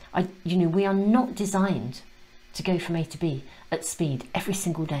being. You know, we are not designed to go from A to B at speed every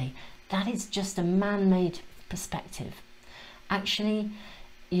single day. That is just a man-made perspective. Actually,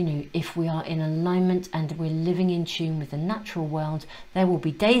 you know, if we are in alignment and we're living in tune with the natural world, there will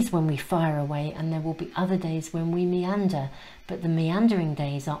be days when we fire away and there will be other days when we meander. But the meandering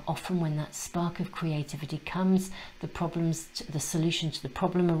days are often when that spark of creativity comes, the solution to the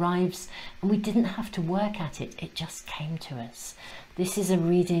problem arrives, and we didn't have to work at it, it just came to us. This is a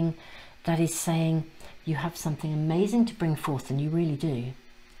reading that is saying you have something amazing to bring forth, and you really do.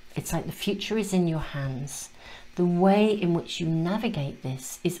 It's like the future is in your hands. The way in which you navigate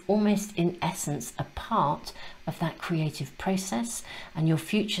this is almost in essence a part of that creative process, and your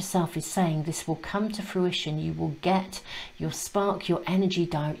future self is saying this will come to fruition. You will get your spark, your energy,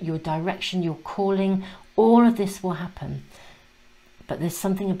 your direction, your calling. All of this will happen. But there's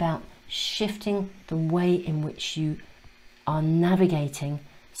something about shifting the way in which you are navigating,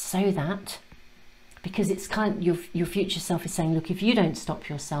 so that, because it's kind of, your future self is saying, look, if you don't stop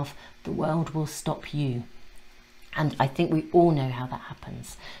yourself, the world will stop you. And I think we all know how that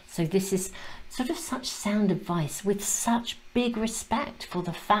happens. So this is sort of such sound advice with such big respect for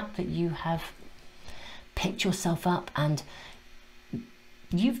the fact that you have picked yourself up and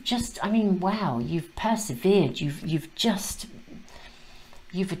you've just, I mean, wow, you've persevered, you've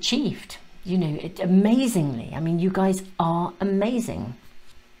achieved, you know, amazingly. I mean, you guys are amazing.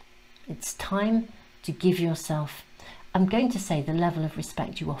 It's time to give yourself, I'm going to say, the level of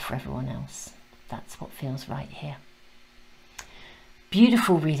respect you offer everyone else. That's what feels right here.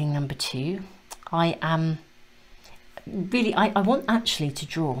 Beautiful reading number 2. I am really, I want actually to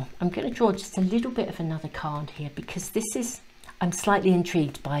draw. I'm going to draw just a little bit of another card here, because this is, I'm slightly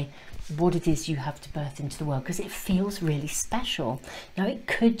intrigued by what it is you have to birth into the world, because it feels really special. Now, it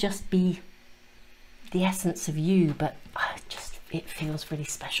could just be the essence of you, but it feels really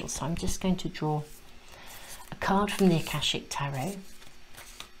special. So I'm just going to draw a card from the Akashic Tarot.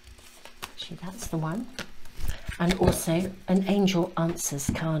 Actually, that's the one. And also an Angel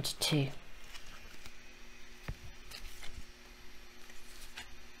Answers card too.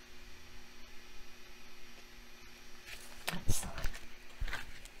 That's the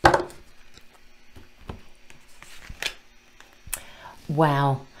one.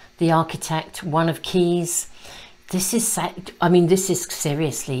 Wow, the Architect, One of Keys. this is, I mean, this is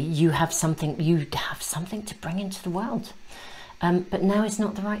seriously, you have something to bring into the world. But now is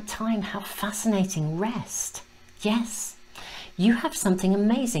not the right time. How fascinating. Rest. Yes, you have something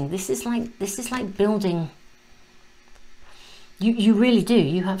amazing. This is like building. You really do.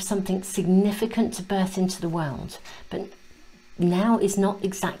 You have something significant to birth into the world. But now is not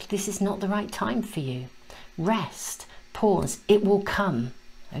exactly, this is not the right time for you. Rest. Pause. It will come.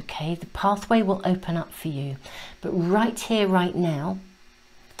 Okay, the pathway will open up for you. But right here, right now,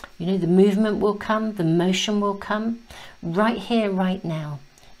 you know, the movement will come, the motion will come. Right here, right now,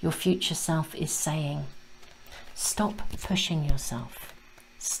 your future self is saying, stop pushing yourself.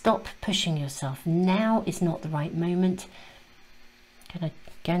 Stop pushing yourself. Now is not the right moment. I'm going to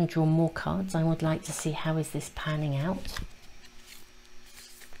again draw more cards. I would like to see how is this panning out.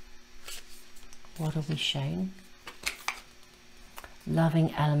 What are we shown?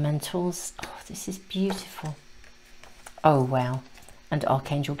 Loving elementals. Oh, this is beautiful. Oh, wow. And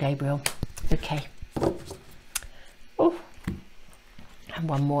Archangel Gabriel. Okay. Oh. And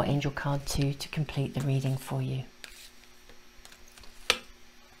one more angel card too to complete the reading for you.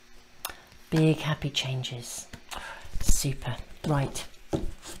 Big happy changes. Super. Right.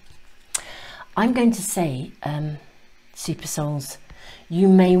 I'm going to say, Super Souls, you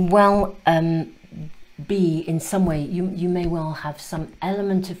may well be in some way, you may well have some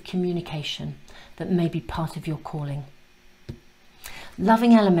element of communication that may be part of your calling.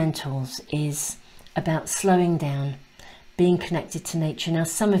 Loving elementals is about slowing down, being connected to nature. Now,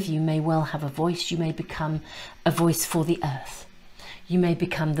 some of you may well have a voice. You may become a voice for the earth. You may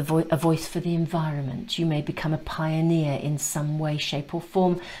become a voice for the environment. You may become a pioneer in some way, shape or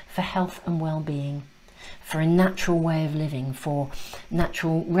form for health and well-being, for a natural way of living, for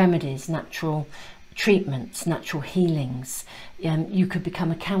natural remedies, natural treatments, natural healings. You could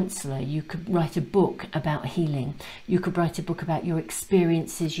become a counsellor. You could write a book about healing. You could write a book about your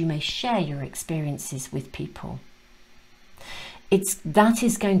experiences. You may share your experiences with people. That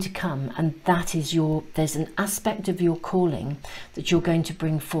is going to come, and that is there's an aspect of your calling that you're going to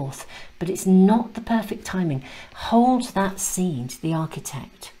bring forth, but it's not the perfect timing. Hold that seed, the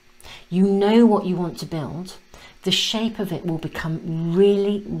architect. You know what you want to build. The shape of it will become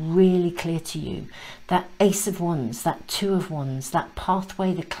really, really clear to you. That Ace of Wands, that Two of Wands, that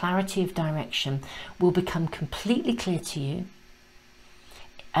pathway, the clarity of direction will become completely clear to you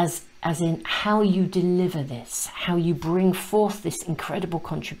as in how you deliver this, how you bring forth this incredible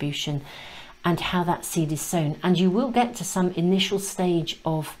contribution, and how that seed is sown. And you will get to some initial stage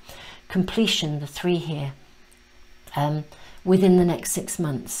of completion, the 3 here, within the next 6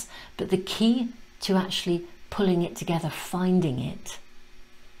 months. But the key to actually pulling it together, finding it,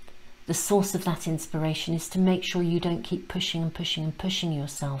 the source of that inspiration, is to make sure you don't keep pushing and pushing and pushing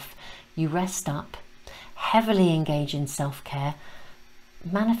yourself. You rest up, heavily engage in self-care,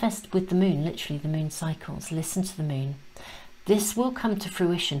 manifest with the moon, literally the moon cycles, listen to the moon. This will come to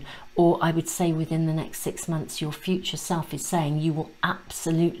fruition, or I would say within the next 6 months, your future self is saying you will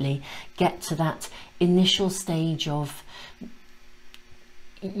absolutely get to that initial stage of,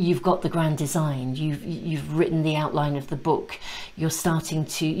 you've got the grand design, you've written the outline of the book,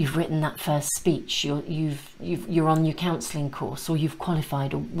 you've written that first speech, you're on your counselling course, or you've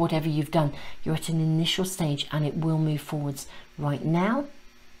qualified, or whatever you've done. You're at an initial stage and it will move forwards. Right now,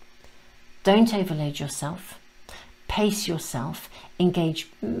 don't overload yourself, pace yourself, engage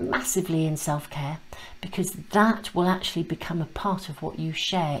massively in self-care, because that will actually become a part of what you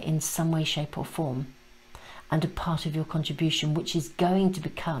share in some way, shape or form, and a part of your contribution, which is going to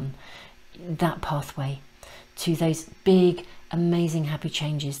become that pathway to those big, amazing, happy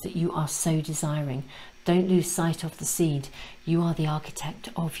changes that you are so desiring. Don't lose sight of the seed. You are the architect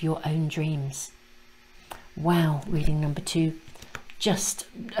of your own dreams. Wow, reading number 2. Just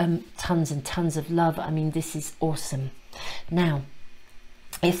tons and tons of love. I mean, this is awesome. Now,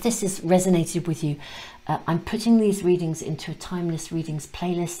 if this has resonated with you, I'm putting these readings into a Timeless Readings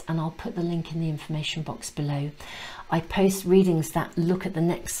playlist, and I'll put the link in the information box below. I post readings that look at the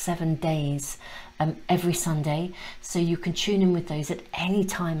next 7 days every Sunday, so you can tune in with those at any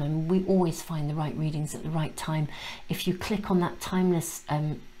time, and we always find the right readings at the right time. If you click on that Timeless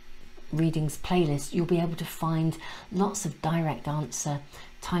Readings playlist, you'll be able to find lots of direct answer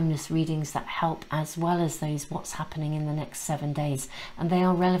timeless readings that help, as well as those what's happening in the next 7 days, and they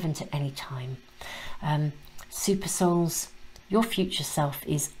are relevant at any time. Super Souls, your future self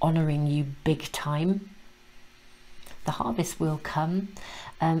is honoring you big time. The harvest will come.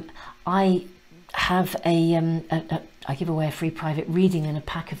 I have I give away a free private reading and a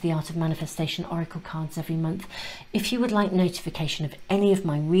pack of the Art of Manifestation Oracle cards every month. If you would like notification of any of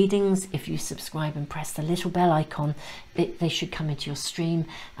my readings, if you subscribe and press the little bell icon, they should come into your stream.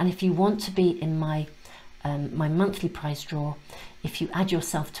 And if you want to be in my monthly prize draw, if you add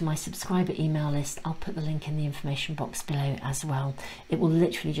yourself to my subscriber email list, I'll put the link in the information box below as well. It will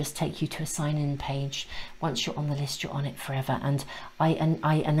literally just take you to a sign-in page. Once you're on the list, you're on it forever. And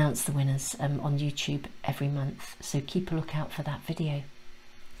I announce the winners on YouTube every month, so keep a lookout for that video.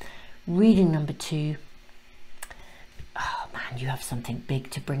 Reading number 2. Oh man, you have something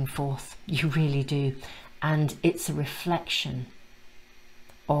big to bring forth. You really do. And it's a reflection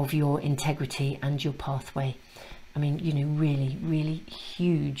of your integrity and your pathway. I mean, you know, really, really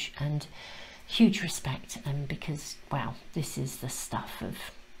huge and huge respect. And because, wow, this is the stuff of,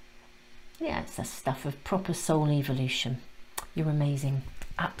 yeah, it's the stuff of proper soul evolution. You're amazing.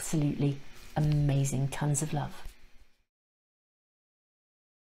 Absolutely amazing. Tons of love.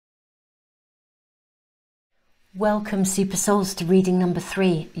 Welcome, Super Souls, to reading number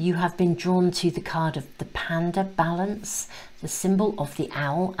 3. You have been drawn to the card of the Panda Balance, the symbol of the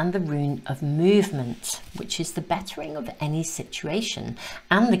owl, and the rune of movement, which is the bettering of any situation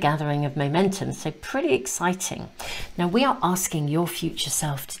and the gathering of momentum. So pretty exciting. Now we are asking your future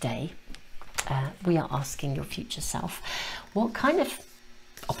self today. What kind of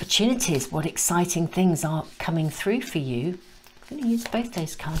opportunities, what exciting things are coming through for you? I'm going to use both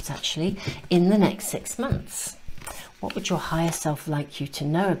those cards actually in the next 6 months. What would your higher self like you to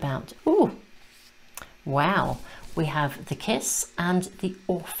know about? Oh, wow. We have the Kiss and the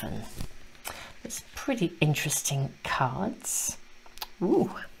Orphan. It's pretty interesting cards. Ooh,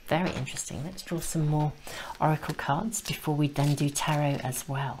 very interesting. Let's draw some more oracle cards before we then do tarot as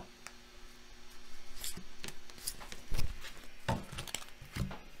well.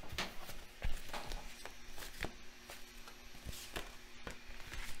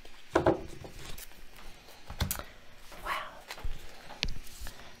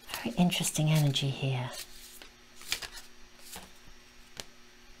 Interesting energy here.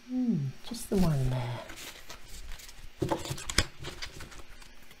 Just the one there.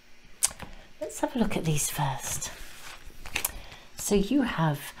 Let's have a look at these first. So you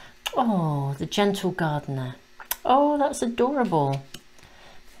have, oh, the Gentle Gardener. Oh, that's adorable.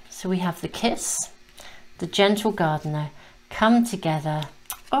 So we have the Kiss, the Gentle Gardener come together.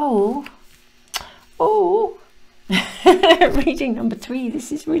 Oh, oh. Reading number 3,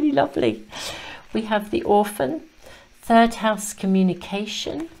 this is really lovely. We have the Orphan, third house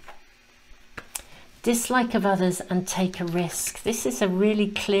communication, dislike of others and take a risk. This is a really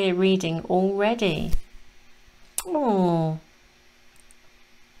clear reading already. Oh,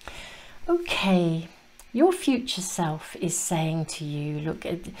 okay. Your future self is saying to you, look,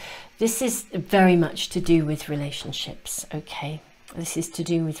 this is very much to do with relationships, okay? This is to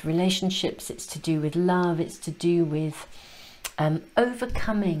do with relationships, it's to do with love, it's to do with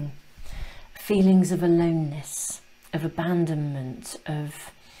overcoming feelings of aloneness, of abandonment,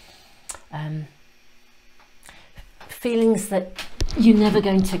 of feelings that you're never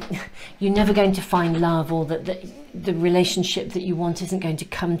going to find love, or that the relationship that you want isn't going to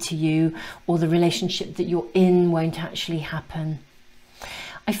come to you, or the relationship that you're in won't actually happen.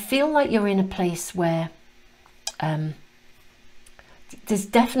 I feel like you're in a place where there's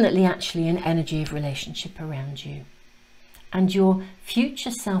definitely actually an energy of relationship around you, and your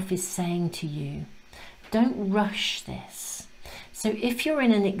future self is saying to you, don't rush this. So if you're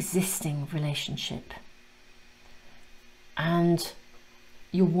in an existing relationship and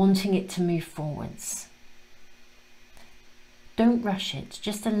you're wanting it to move forwards, don't rush it,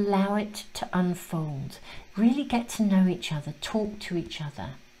 just allow it to unfold. Really get to know each other, talk to each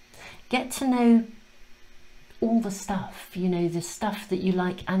other, get to know all the stuff, you know, the stuff that you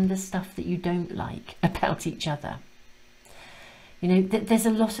like and the stuff that you don't like about each other. You know, there's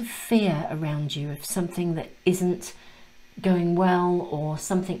a lot of fear around you of something that isn't going well, or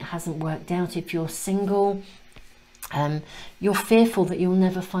something hasn't worked out. If you're single, you're fearful that you'll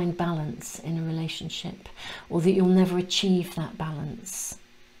never find balance in a relationship, or that you'll never achieve that balance.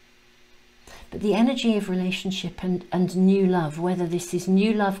 But the energy of relationship and new love, whether this is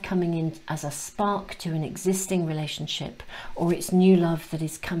new love coming in as a spark to an existing relationship, or it's new love that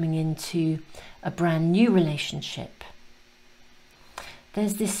is coming into a brand new relationship,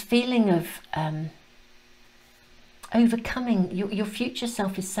 there's this feeling of overcoming. Your future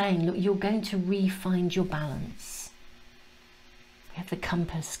self is saying, look, you're going to re-find your balance. We have the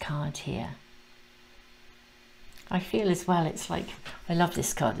Compass card here. I feel as well, it's like, I love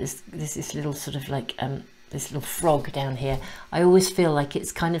this card. There's this little sort of like this little frog down here. I always feel like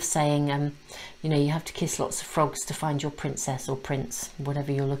it's kind of saying, you know, you have to kiss lots of frogs to find your princess or prince,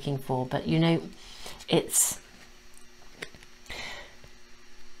 whatever you're looking for. But, you know, it's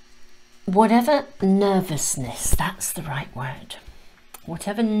whatever nervousness, that's the right word.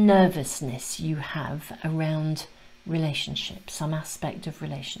 Whatever nervousness you have around relationship, some aspect of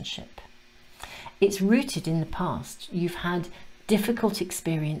relationship, it's rooted in the past. You've had difficult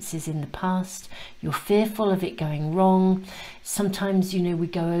experiences in the past. You're fearful of it going wrong. Sometimes, you know, we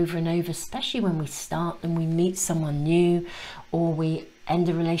go over and over, especially when we start and we meet someone new, or we end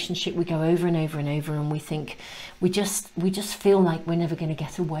a relationship, we go over and over and over, and we think we just feel like we're never going to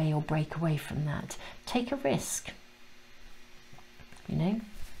get away or break away from that. Take a risk. You know,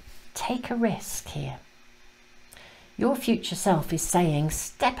 take a risk here. Your future self is saying,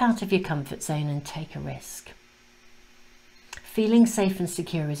 step out of your comfort zone and take a risk. Feeling safe and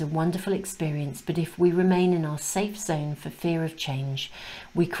secure is a wonderful experience, but if we remain in our safe zone for fear of change,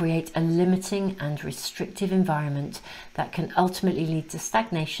 we create a limiting and restrictive environment that can ultimately lead to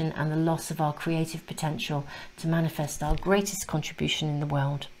stagnation and the loss of our creative potential to manifest our greatest contribution in the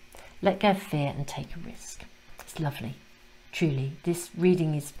world. Let go of fear and take a risk. It's lovely. Truly, this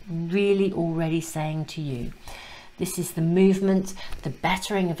reading is really already saying to you, this is the movement, the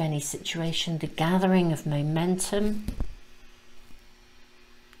bettering of any situation, the gathering of momentum.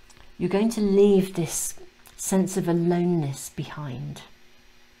 You're going to leave this sense of aloneness behind.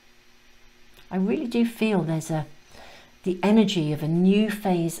 I really do feel there's the energy of a new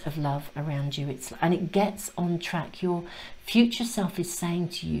phase of love around you. And it gets on track. Your future self is saying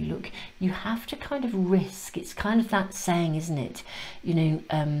to you, look, you have to kind of risk. It's kind of that saying, isn't it? You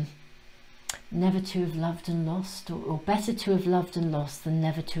know, never to have loved and lost, or better to have loved and lost than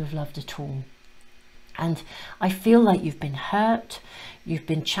never to have loved at all. And I feel like you've been hurt, you've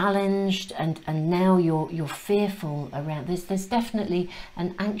been challenged, and now you're fearful around this. There's definitely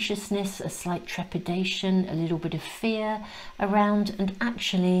an anxiousness, a slight trepidation, a little bit of fear around, and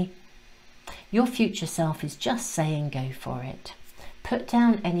actually your future self is just saying go for it. Put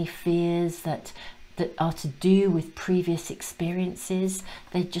down any fears that are to do with previous experiences.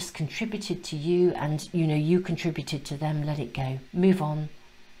 They just contributed to you, and you know, you contributed to them. Let it go, move on.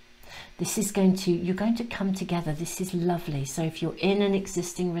 This is you're going to come together. This is lovely. So if you're in an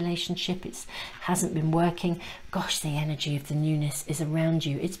existing relationship, it hasn't been working, gosh, the energy of the newness is around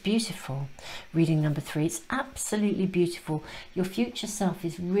you. It's beautiful. Reading number 3, it's absolutely beautiful. Your future self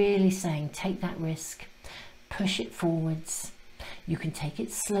is really saying, take that risk, push it forwards. You can take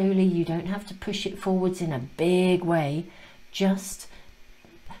it slowly. You don't have to push it forwards in a big way.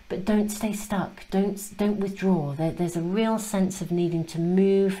 But don't stay stuck. Don't withdraw. There's a real sense of needing to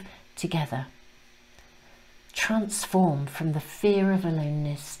move together. Transform from the fear of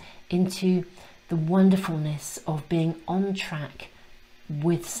aloneness into the wonderfulness of being on track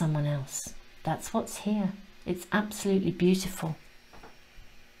with someone else. That's what's here. It's absolutely beautiful.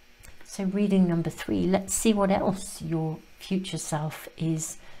 So reading number 3, let's see what else your future self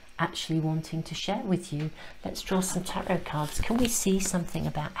is actually wanting to share with you. Let's draw some tarot cards. Can we see something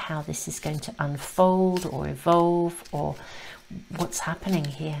about how this is going to unfold or evolve, or what's happening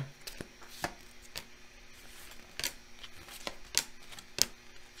here?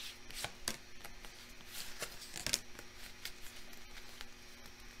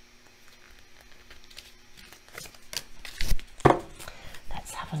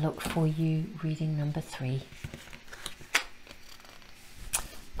 Let's have a look for you, reading number 3.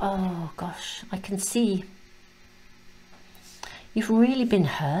 Oh gosh, I can see you've really been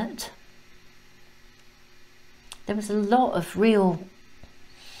hurt. There was a lot of real,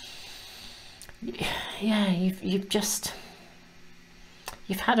 yeah, you've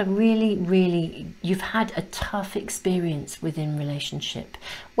had you've had a tough experience within relationship,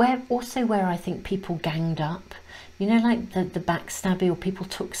 where I think people ganged up, you know, like the backstabbing, or people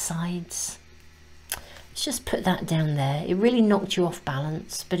took sides. Let's just put that down there. It really knocked you off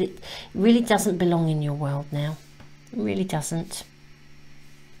balance, but it really doesn't belong in your world now. It really doesn't.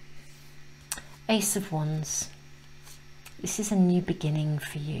 Ace of Wands. This is a new beginning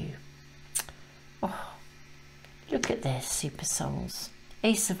for you. Oh, look at this, super souls.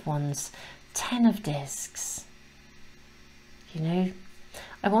 Ace of Wands, 10 of Discs. You know,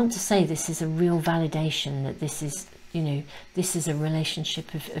 I want to say this is a real validation that this is, you know, this is a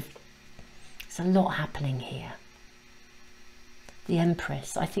relationship of there's a lot happening here. The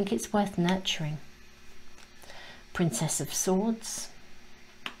Empress, I think it's worth nurturing. Princess of Swords.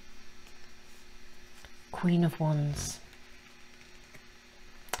 Queen of Wands.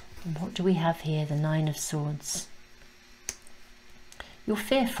 And what do we have here? The Nine of Swords. You're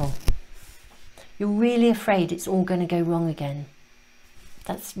fearful. You're really afraid it's all going to go wrong again.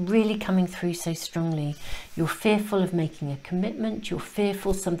 That's really coming through so strongly. You're fearful of making a commitment. You're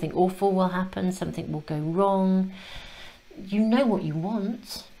fearful something awful will happen, something will go wrong. You know what you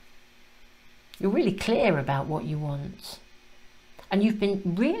want. You're really clear about what you want. And you've been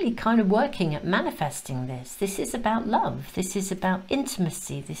really kind of working at manifesting this. This is about love. This is about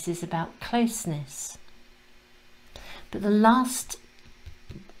intimacy. This is about closeness. But the last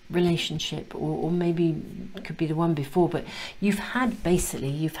relationship, or maybe it could be the one before, but you've had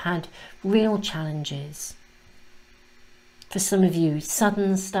real challenges. For some of you,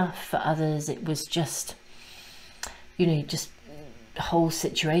 sudden stuff. For others, it was just, you know, just whole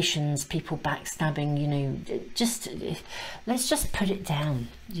situations, people backstabbing, you know, let's just put it down,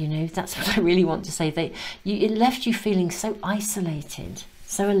 you know. That's what I really want to say. It left you feeling so isolated,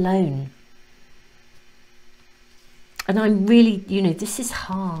 so alone. And I'm really, you know, this is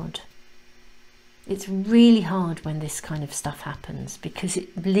hard. It's really hard when this kind of stuff happens, because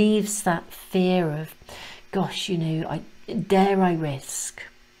it leaves that fear of, gosh, you know, dare I risk?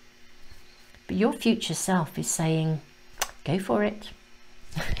 But your future self is saying, go for it.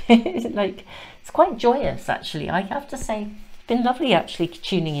 Like, it's quite joyous, actually. I have to say, it's been lovely actually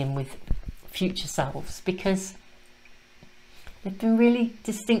tuning in with future selves, because there've been really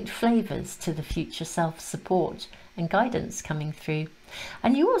distinct flavours to the future self support and guidance coming through.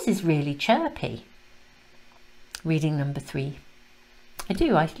 And yours is really chirpy. Reading number 3.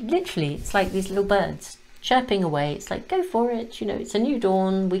 I literally, it's like these little birds chirping away. It's like, go for it, you know, it's a new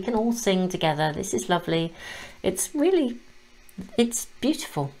dawn, we can all sing together, this is lovely. It's really, it's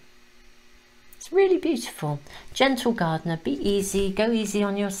beautiful. It's really beautiful. Gentle gardener, be easy, go easy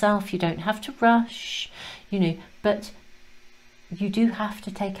on yourself. You don't have to rush, you know, but you do have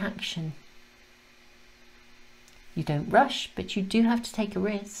to take action. You don't rush, but you do have to take a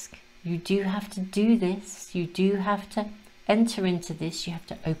risk. You do have to do this. You do have to enter into this. You have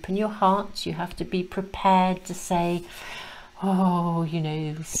to open your heart. You have to be prepared to say, oh, you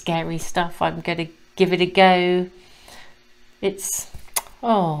know, scary stuff, I'm going to give it a go. It's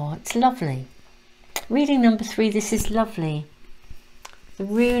lovely. Reading number 3, this is lovely. The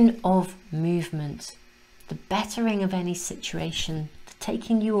rune of movement, the bettering of any situation, the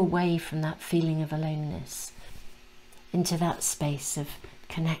taking you away from that feeling of aloneness into that space of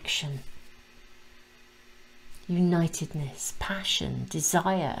connection, unitedness, passion,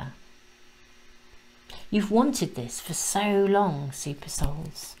 desire. You've wanted this for so long, super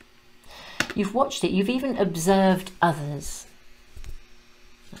souls. You've watched it, you've even observed others.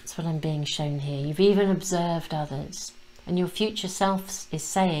 That's what I'm being shown here. You've even observed others. And your future self is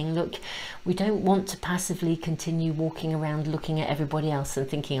saying, look, we don't want to passively continue walking around looking at everybody else and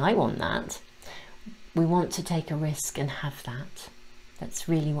thinking, I want that. We want to take a risk and have that. That's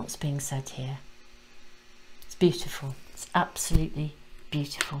really what's being said here. It's beautiful. It's absolutely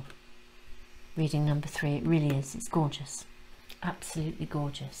beautiful. Reading number 3, it really is. It's gorgeous. Absolutely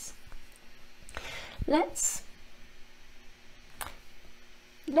gorgeous. Let's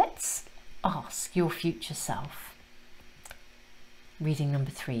ask your future self, reading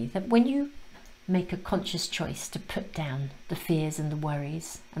number 3, that when you make a conscious choice to put down the fears and the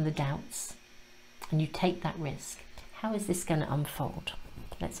worries and the doubts, and you take that risk, how is this going to unfold?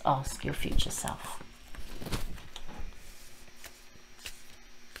 Let's ask your future self.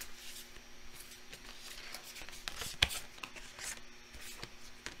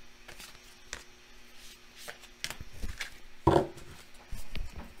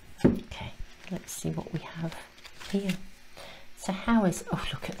 Okay, let's see what we have here. So how is, oh,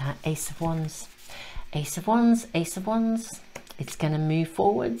 look at that, Ace of Wands. Ace of Wands, Ace of Wands. It's going to move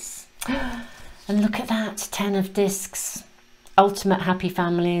forwards. And look at that, 10 of Discs, ultimate happy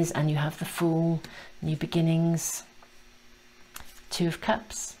families, and you have the Fool, new beginnings, 2 of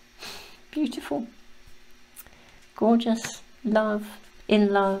Cups, beautiful, gorgeous, love,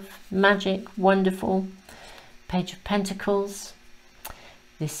 in love, magic, wonderful, Page of Pentacles.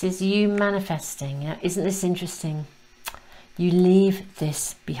 This is you manifesting. Now, isn't this interesting? You leave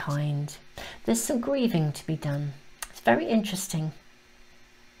this behind. There's some grieving to be done. It's very interesting.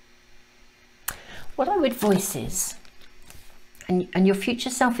 What I would voice is, and your future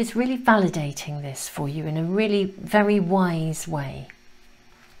self is really validating this for you in a really very wise way.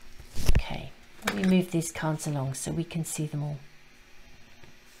 Okay, let me move these cards along so we can see them all.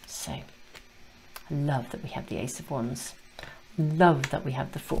 So, I love that we have the Ace of Wands. I love that we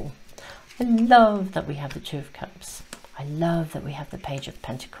have the Fool. I love that we have the 2 of Cups. I love that we have the Page of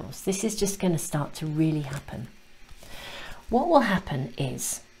Pentacles. This is just going to start to really happen. What will happen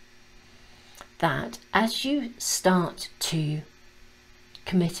is that as you start to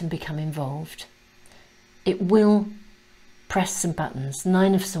commit and become involved it will press some buttons.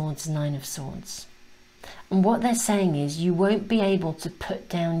 9 of Swords, 9 of Swords. And what they're saying is you won't be able to put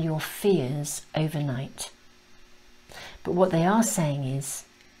down your fears overnight. But what they are saying is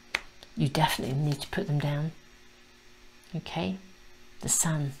you definitely need to put them down. Okay? The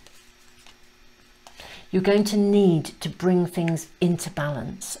Sun. You're going to need to bring things into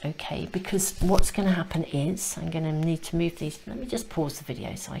balance, okay? Because what's going to happen is, I'm going to need to move these. Let me just pause the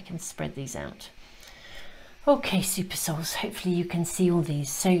video so I can spread these out. Okay, super souls, hopefully you can see all these.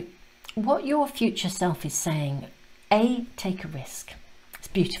 So what your future self is saying, A, take a risk. It's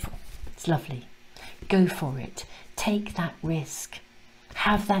beautiful. It's lovely. Go for it. Take that risk.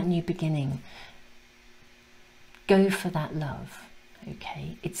 Have that new beginning. Go for that love.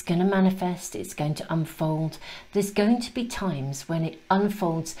 Okay, it's going to manifest, it's going to unfold. There's going to be times when it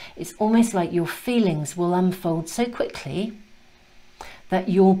unfolds. It's almost like your feelings will unfold so quickly that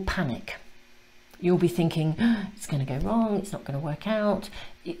you'll panic. You'll be thinking, oh, it's going to go wrong, it's not going to work out.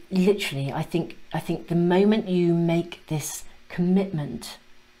 Literally, I think the moment you make this commitment,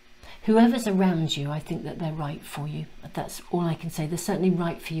 whoever's around you, I think that they're right for you. That's all I can say. They're certainly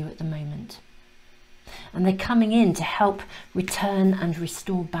right for you at the moment. And they're coming in to help return and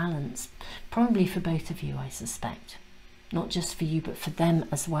restore balance, probably for both of you, I suspect. Not just for you, but for them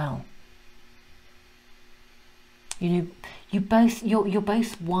as well. You know, you're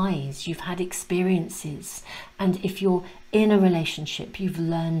both wise, you've had experiences, and if you're in a relationship, you've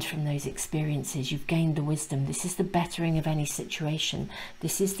learned from those experiences, you've gained the wisdom. This is the bettering of any situation.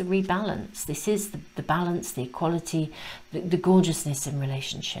 This is the rebalance. This is the balance, the equality, the gorgeousness in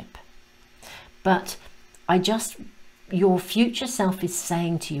relationship. But your future self is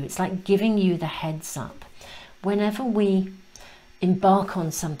saying to you, it's like giving you the heads up. Whenever we embark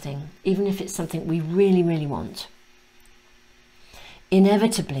on something, even if it's something we really, really want,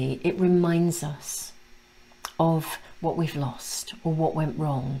 inevitably it reminds us of what we've lost or what went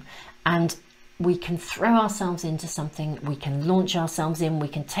wrong. And we can throw ourselves into something, we can launch ourselves in, we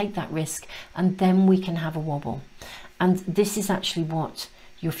can take that risk, and then we can have a wobble. And this is actually what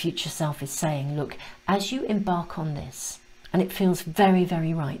your future self is saying. Look, as you embark on this, and it feels very,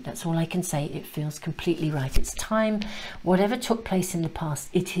 very right, that's all I can say, it feels completely right. It's time, whatever took place in the past,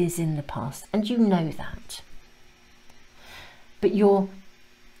 it is in the past, and you know that. But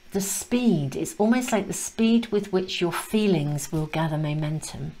the speed, it's almost like the speed with which your feelings will gather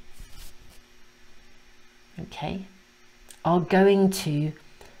momentum, okay, are going to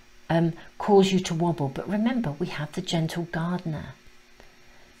cause you to wobble. But remember, we have the gentle gardener.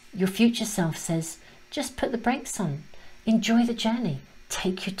 Your future self says, just put the brakes on, enjoy the journey,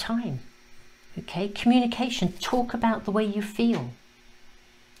 take your time, okay? Communication, talk about the way you feel.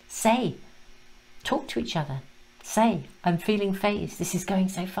 Talk to each other. Say, I'm feeling phased, this is going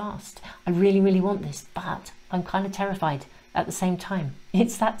so fast. I really, really want this, but I'm kind of terrified at the same time.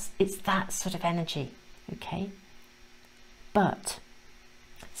 It's that sort of energy, okay? But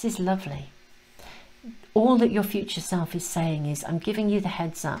this is lovely. All that your future self is saying is, I'm giving you the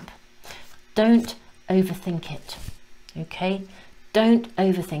heads up. Don't overthink it, okay? Don't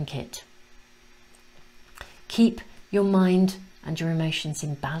overthink it. Keep your mind and your emotions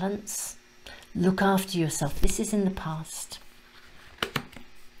in balance. Look after yourself. This is in the past.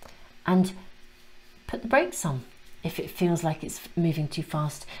 And put the brakes on if it feels like it's moving too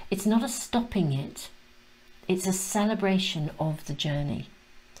fast. It's not a stopping it. It's a celebration of the journey.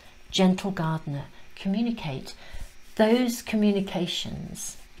 Gentle gardener. Communicate. Those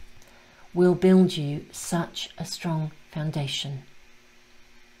communications will build you such a strong foundation.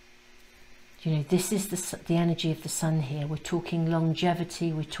 You know, this is the energy of the sun here. We're talking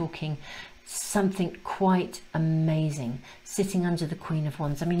longevity, we're talking something quite amazing sitting under the Queen of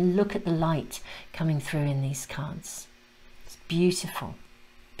Wands. I mean, look at the light coming through in these cards. It's beautiful,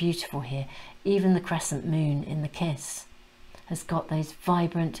 beautiful here. Even the crescent moon in the kiss has got those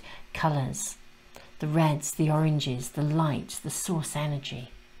vibrant colours. The reds, the oranges, the light, the source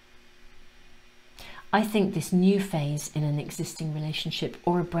energy. I think this new phase in an existing relationship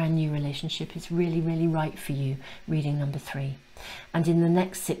or a brand new relationship is really, really right for you, reading number 3. And in the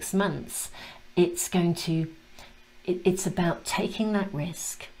next 6 months, it's about taking that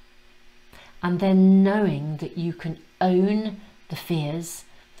risk and then knowing that you can own the fears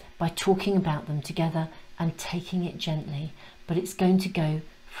by talking about them together and taking it gently. But it's going to go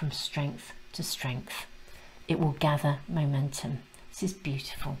from strength to strength. It will gather momentum. This is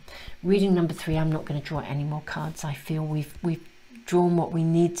beautiful. Reading number 3, I'm not going to draw any more cards. I feel we've drawn what we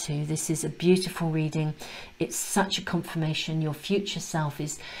need to. This is a beautiful reading. It's such a confirmation. Your future self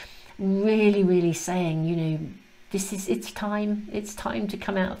is really, really saying, you know, it's time to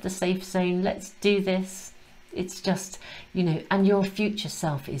come out of the safe zone. Let's do this. It's just, you know, and your future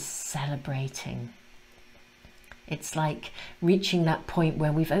self is celebrating. It's like reaching that point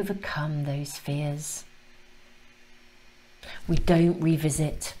where we've overcome those fears. We don't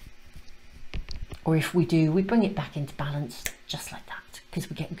revisit, or if we do, we bring it back into balance just like that, because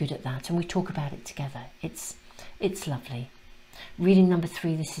we get good at that and we talk about it together. It's lovely. Reading number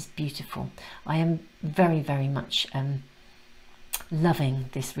 3, this is beautiful. I am very, very much loving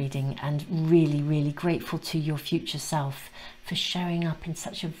this reading, and really, really grateful to your future self for showing up in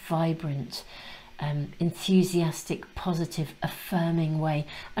such a vibrant, enthusiastic, positive, affirming way,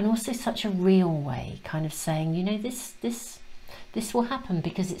 and also such a real way, kind of saying, you know, this will happen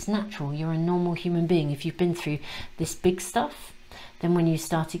because it's natural. You're a normal human being. If you've been through this big stuff, then when you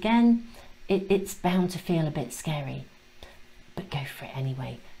start again, it's bound to feel a bit scary, but go for it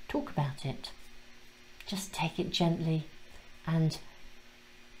anyway. Talk about it. Just take it gently, and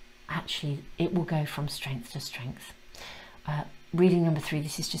actually it will go from strength to strength. Reading number 3,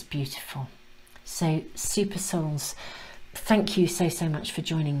 this is just beautiful. So super souls, thank you so much for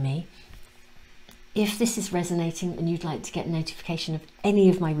joining me. If this is resonating and you'd like to get notification of any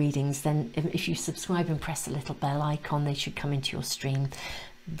of my readings, then if you subscribe and press the little bell icon, they should come into your stream.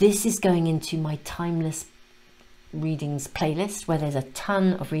 This is going into my timeless readings playlist, where there's a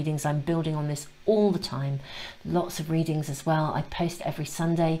ton of readings. I'm building on this all the time. Lots of readings as well. I post every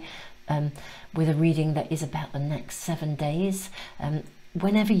Sunday with a reading that is about the next 7 days.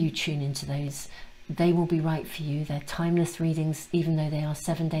 Whenever you tune into those, they will be right for you. They're timeless readings, even though they are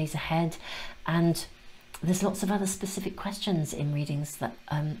 7 days ahead. And there's lots of other specific questions in readings that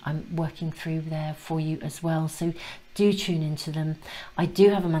I'm working through there for you as well. So do tune into them. I do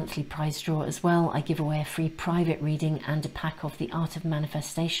have a monthly prize draw as well. I give away a free private reading and a pack of the Art of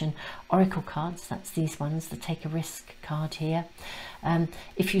Manifestation Oracle cards. That's these ones, the Take a Risk card here.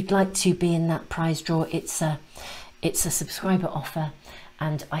 If you'd like to be in that prize draw, it's a subscriber offer.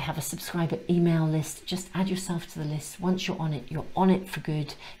 And I have a subscriber email list. Just add yourself to the list. Once you're on it for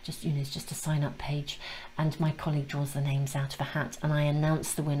good. Just, you know, it's just a sign up page, and my colleague draws the names out of a hat, and I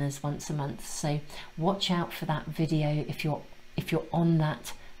announce the winners once a month. So watch out for that video if you're on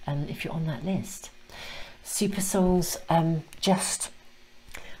that list. Super souls,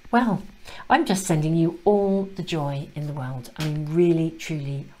 well, I'm just sending you all the joy in the world. I mean, really,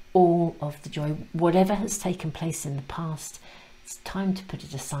 truly, all of the joy. Whatever has taken place in the past, it's time to put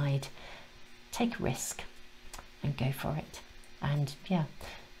it aside, take a risk and go for it. And yeah,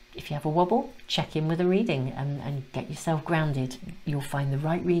 if you have a wobble, check in with a reading and get yourself grounded. You'll find the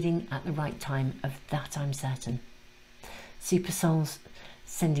right reading at the right time, of that I'm certain. Super souls,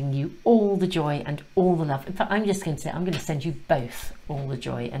 sending you all the joy and all the love. In fact, I'm just going to say, I'm going to send you both all the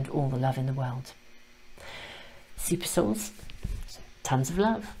joy and all the love in the world. Super souls, tons of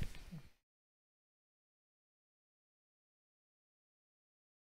love.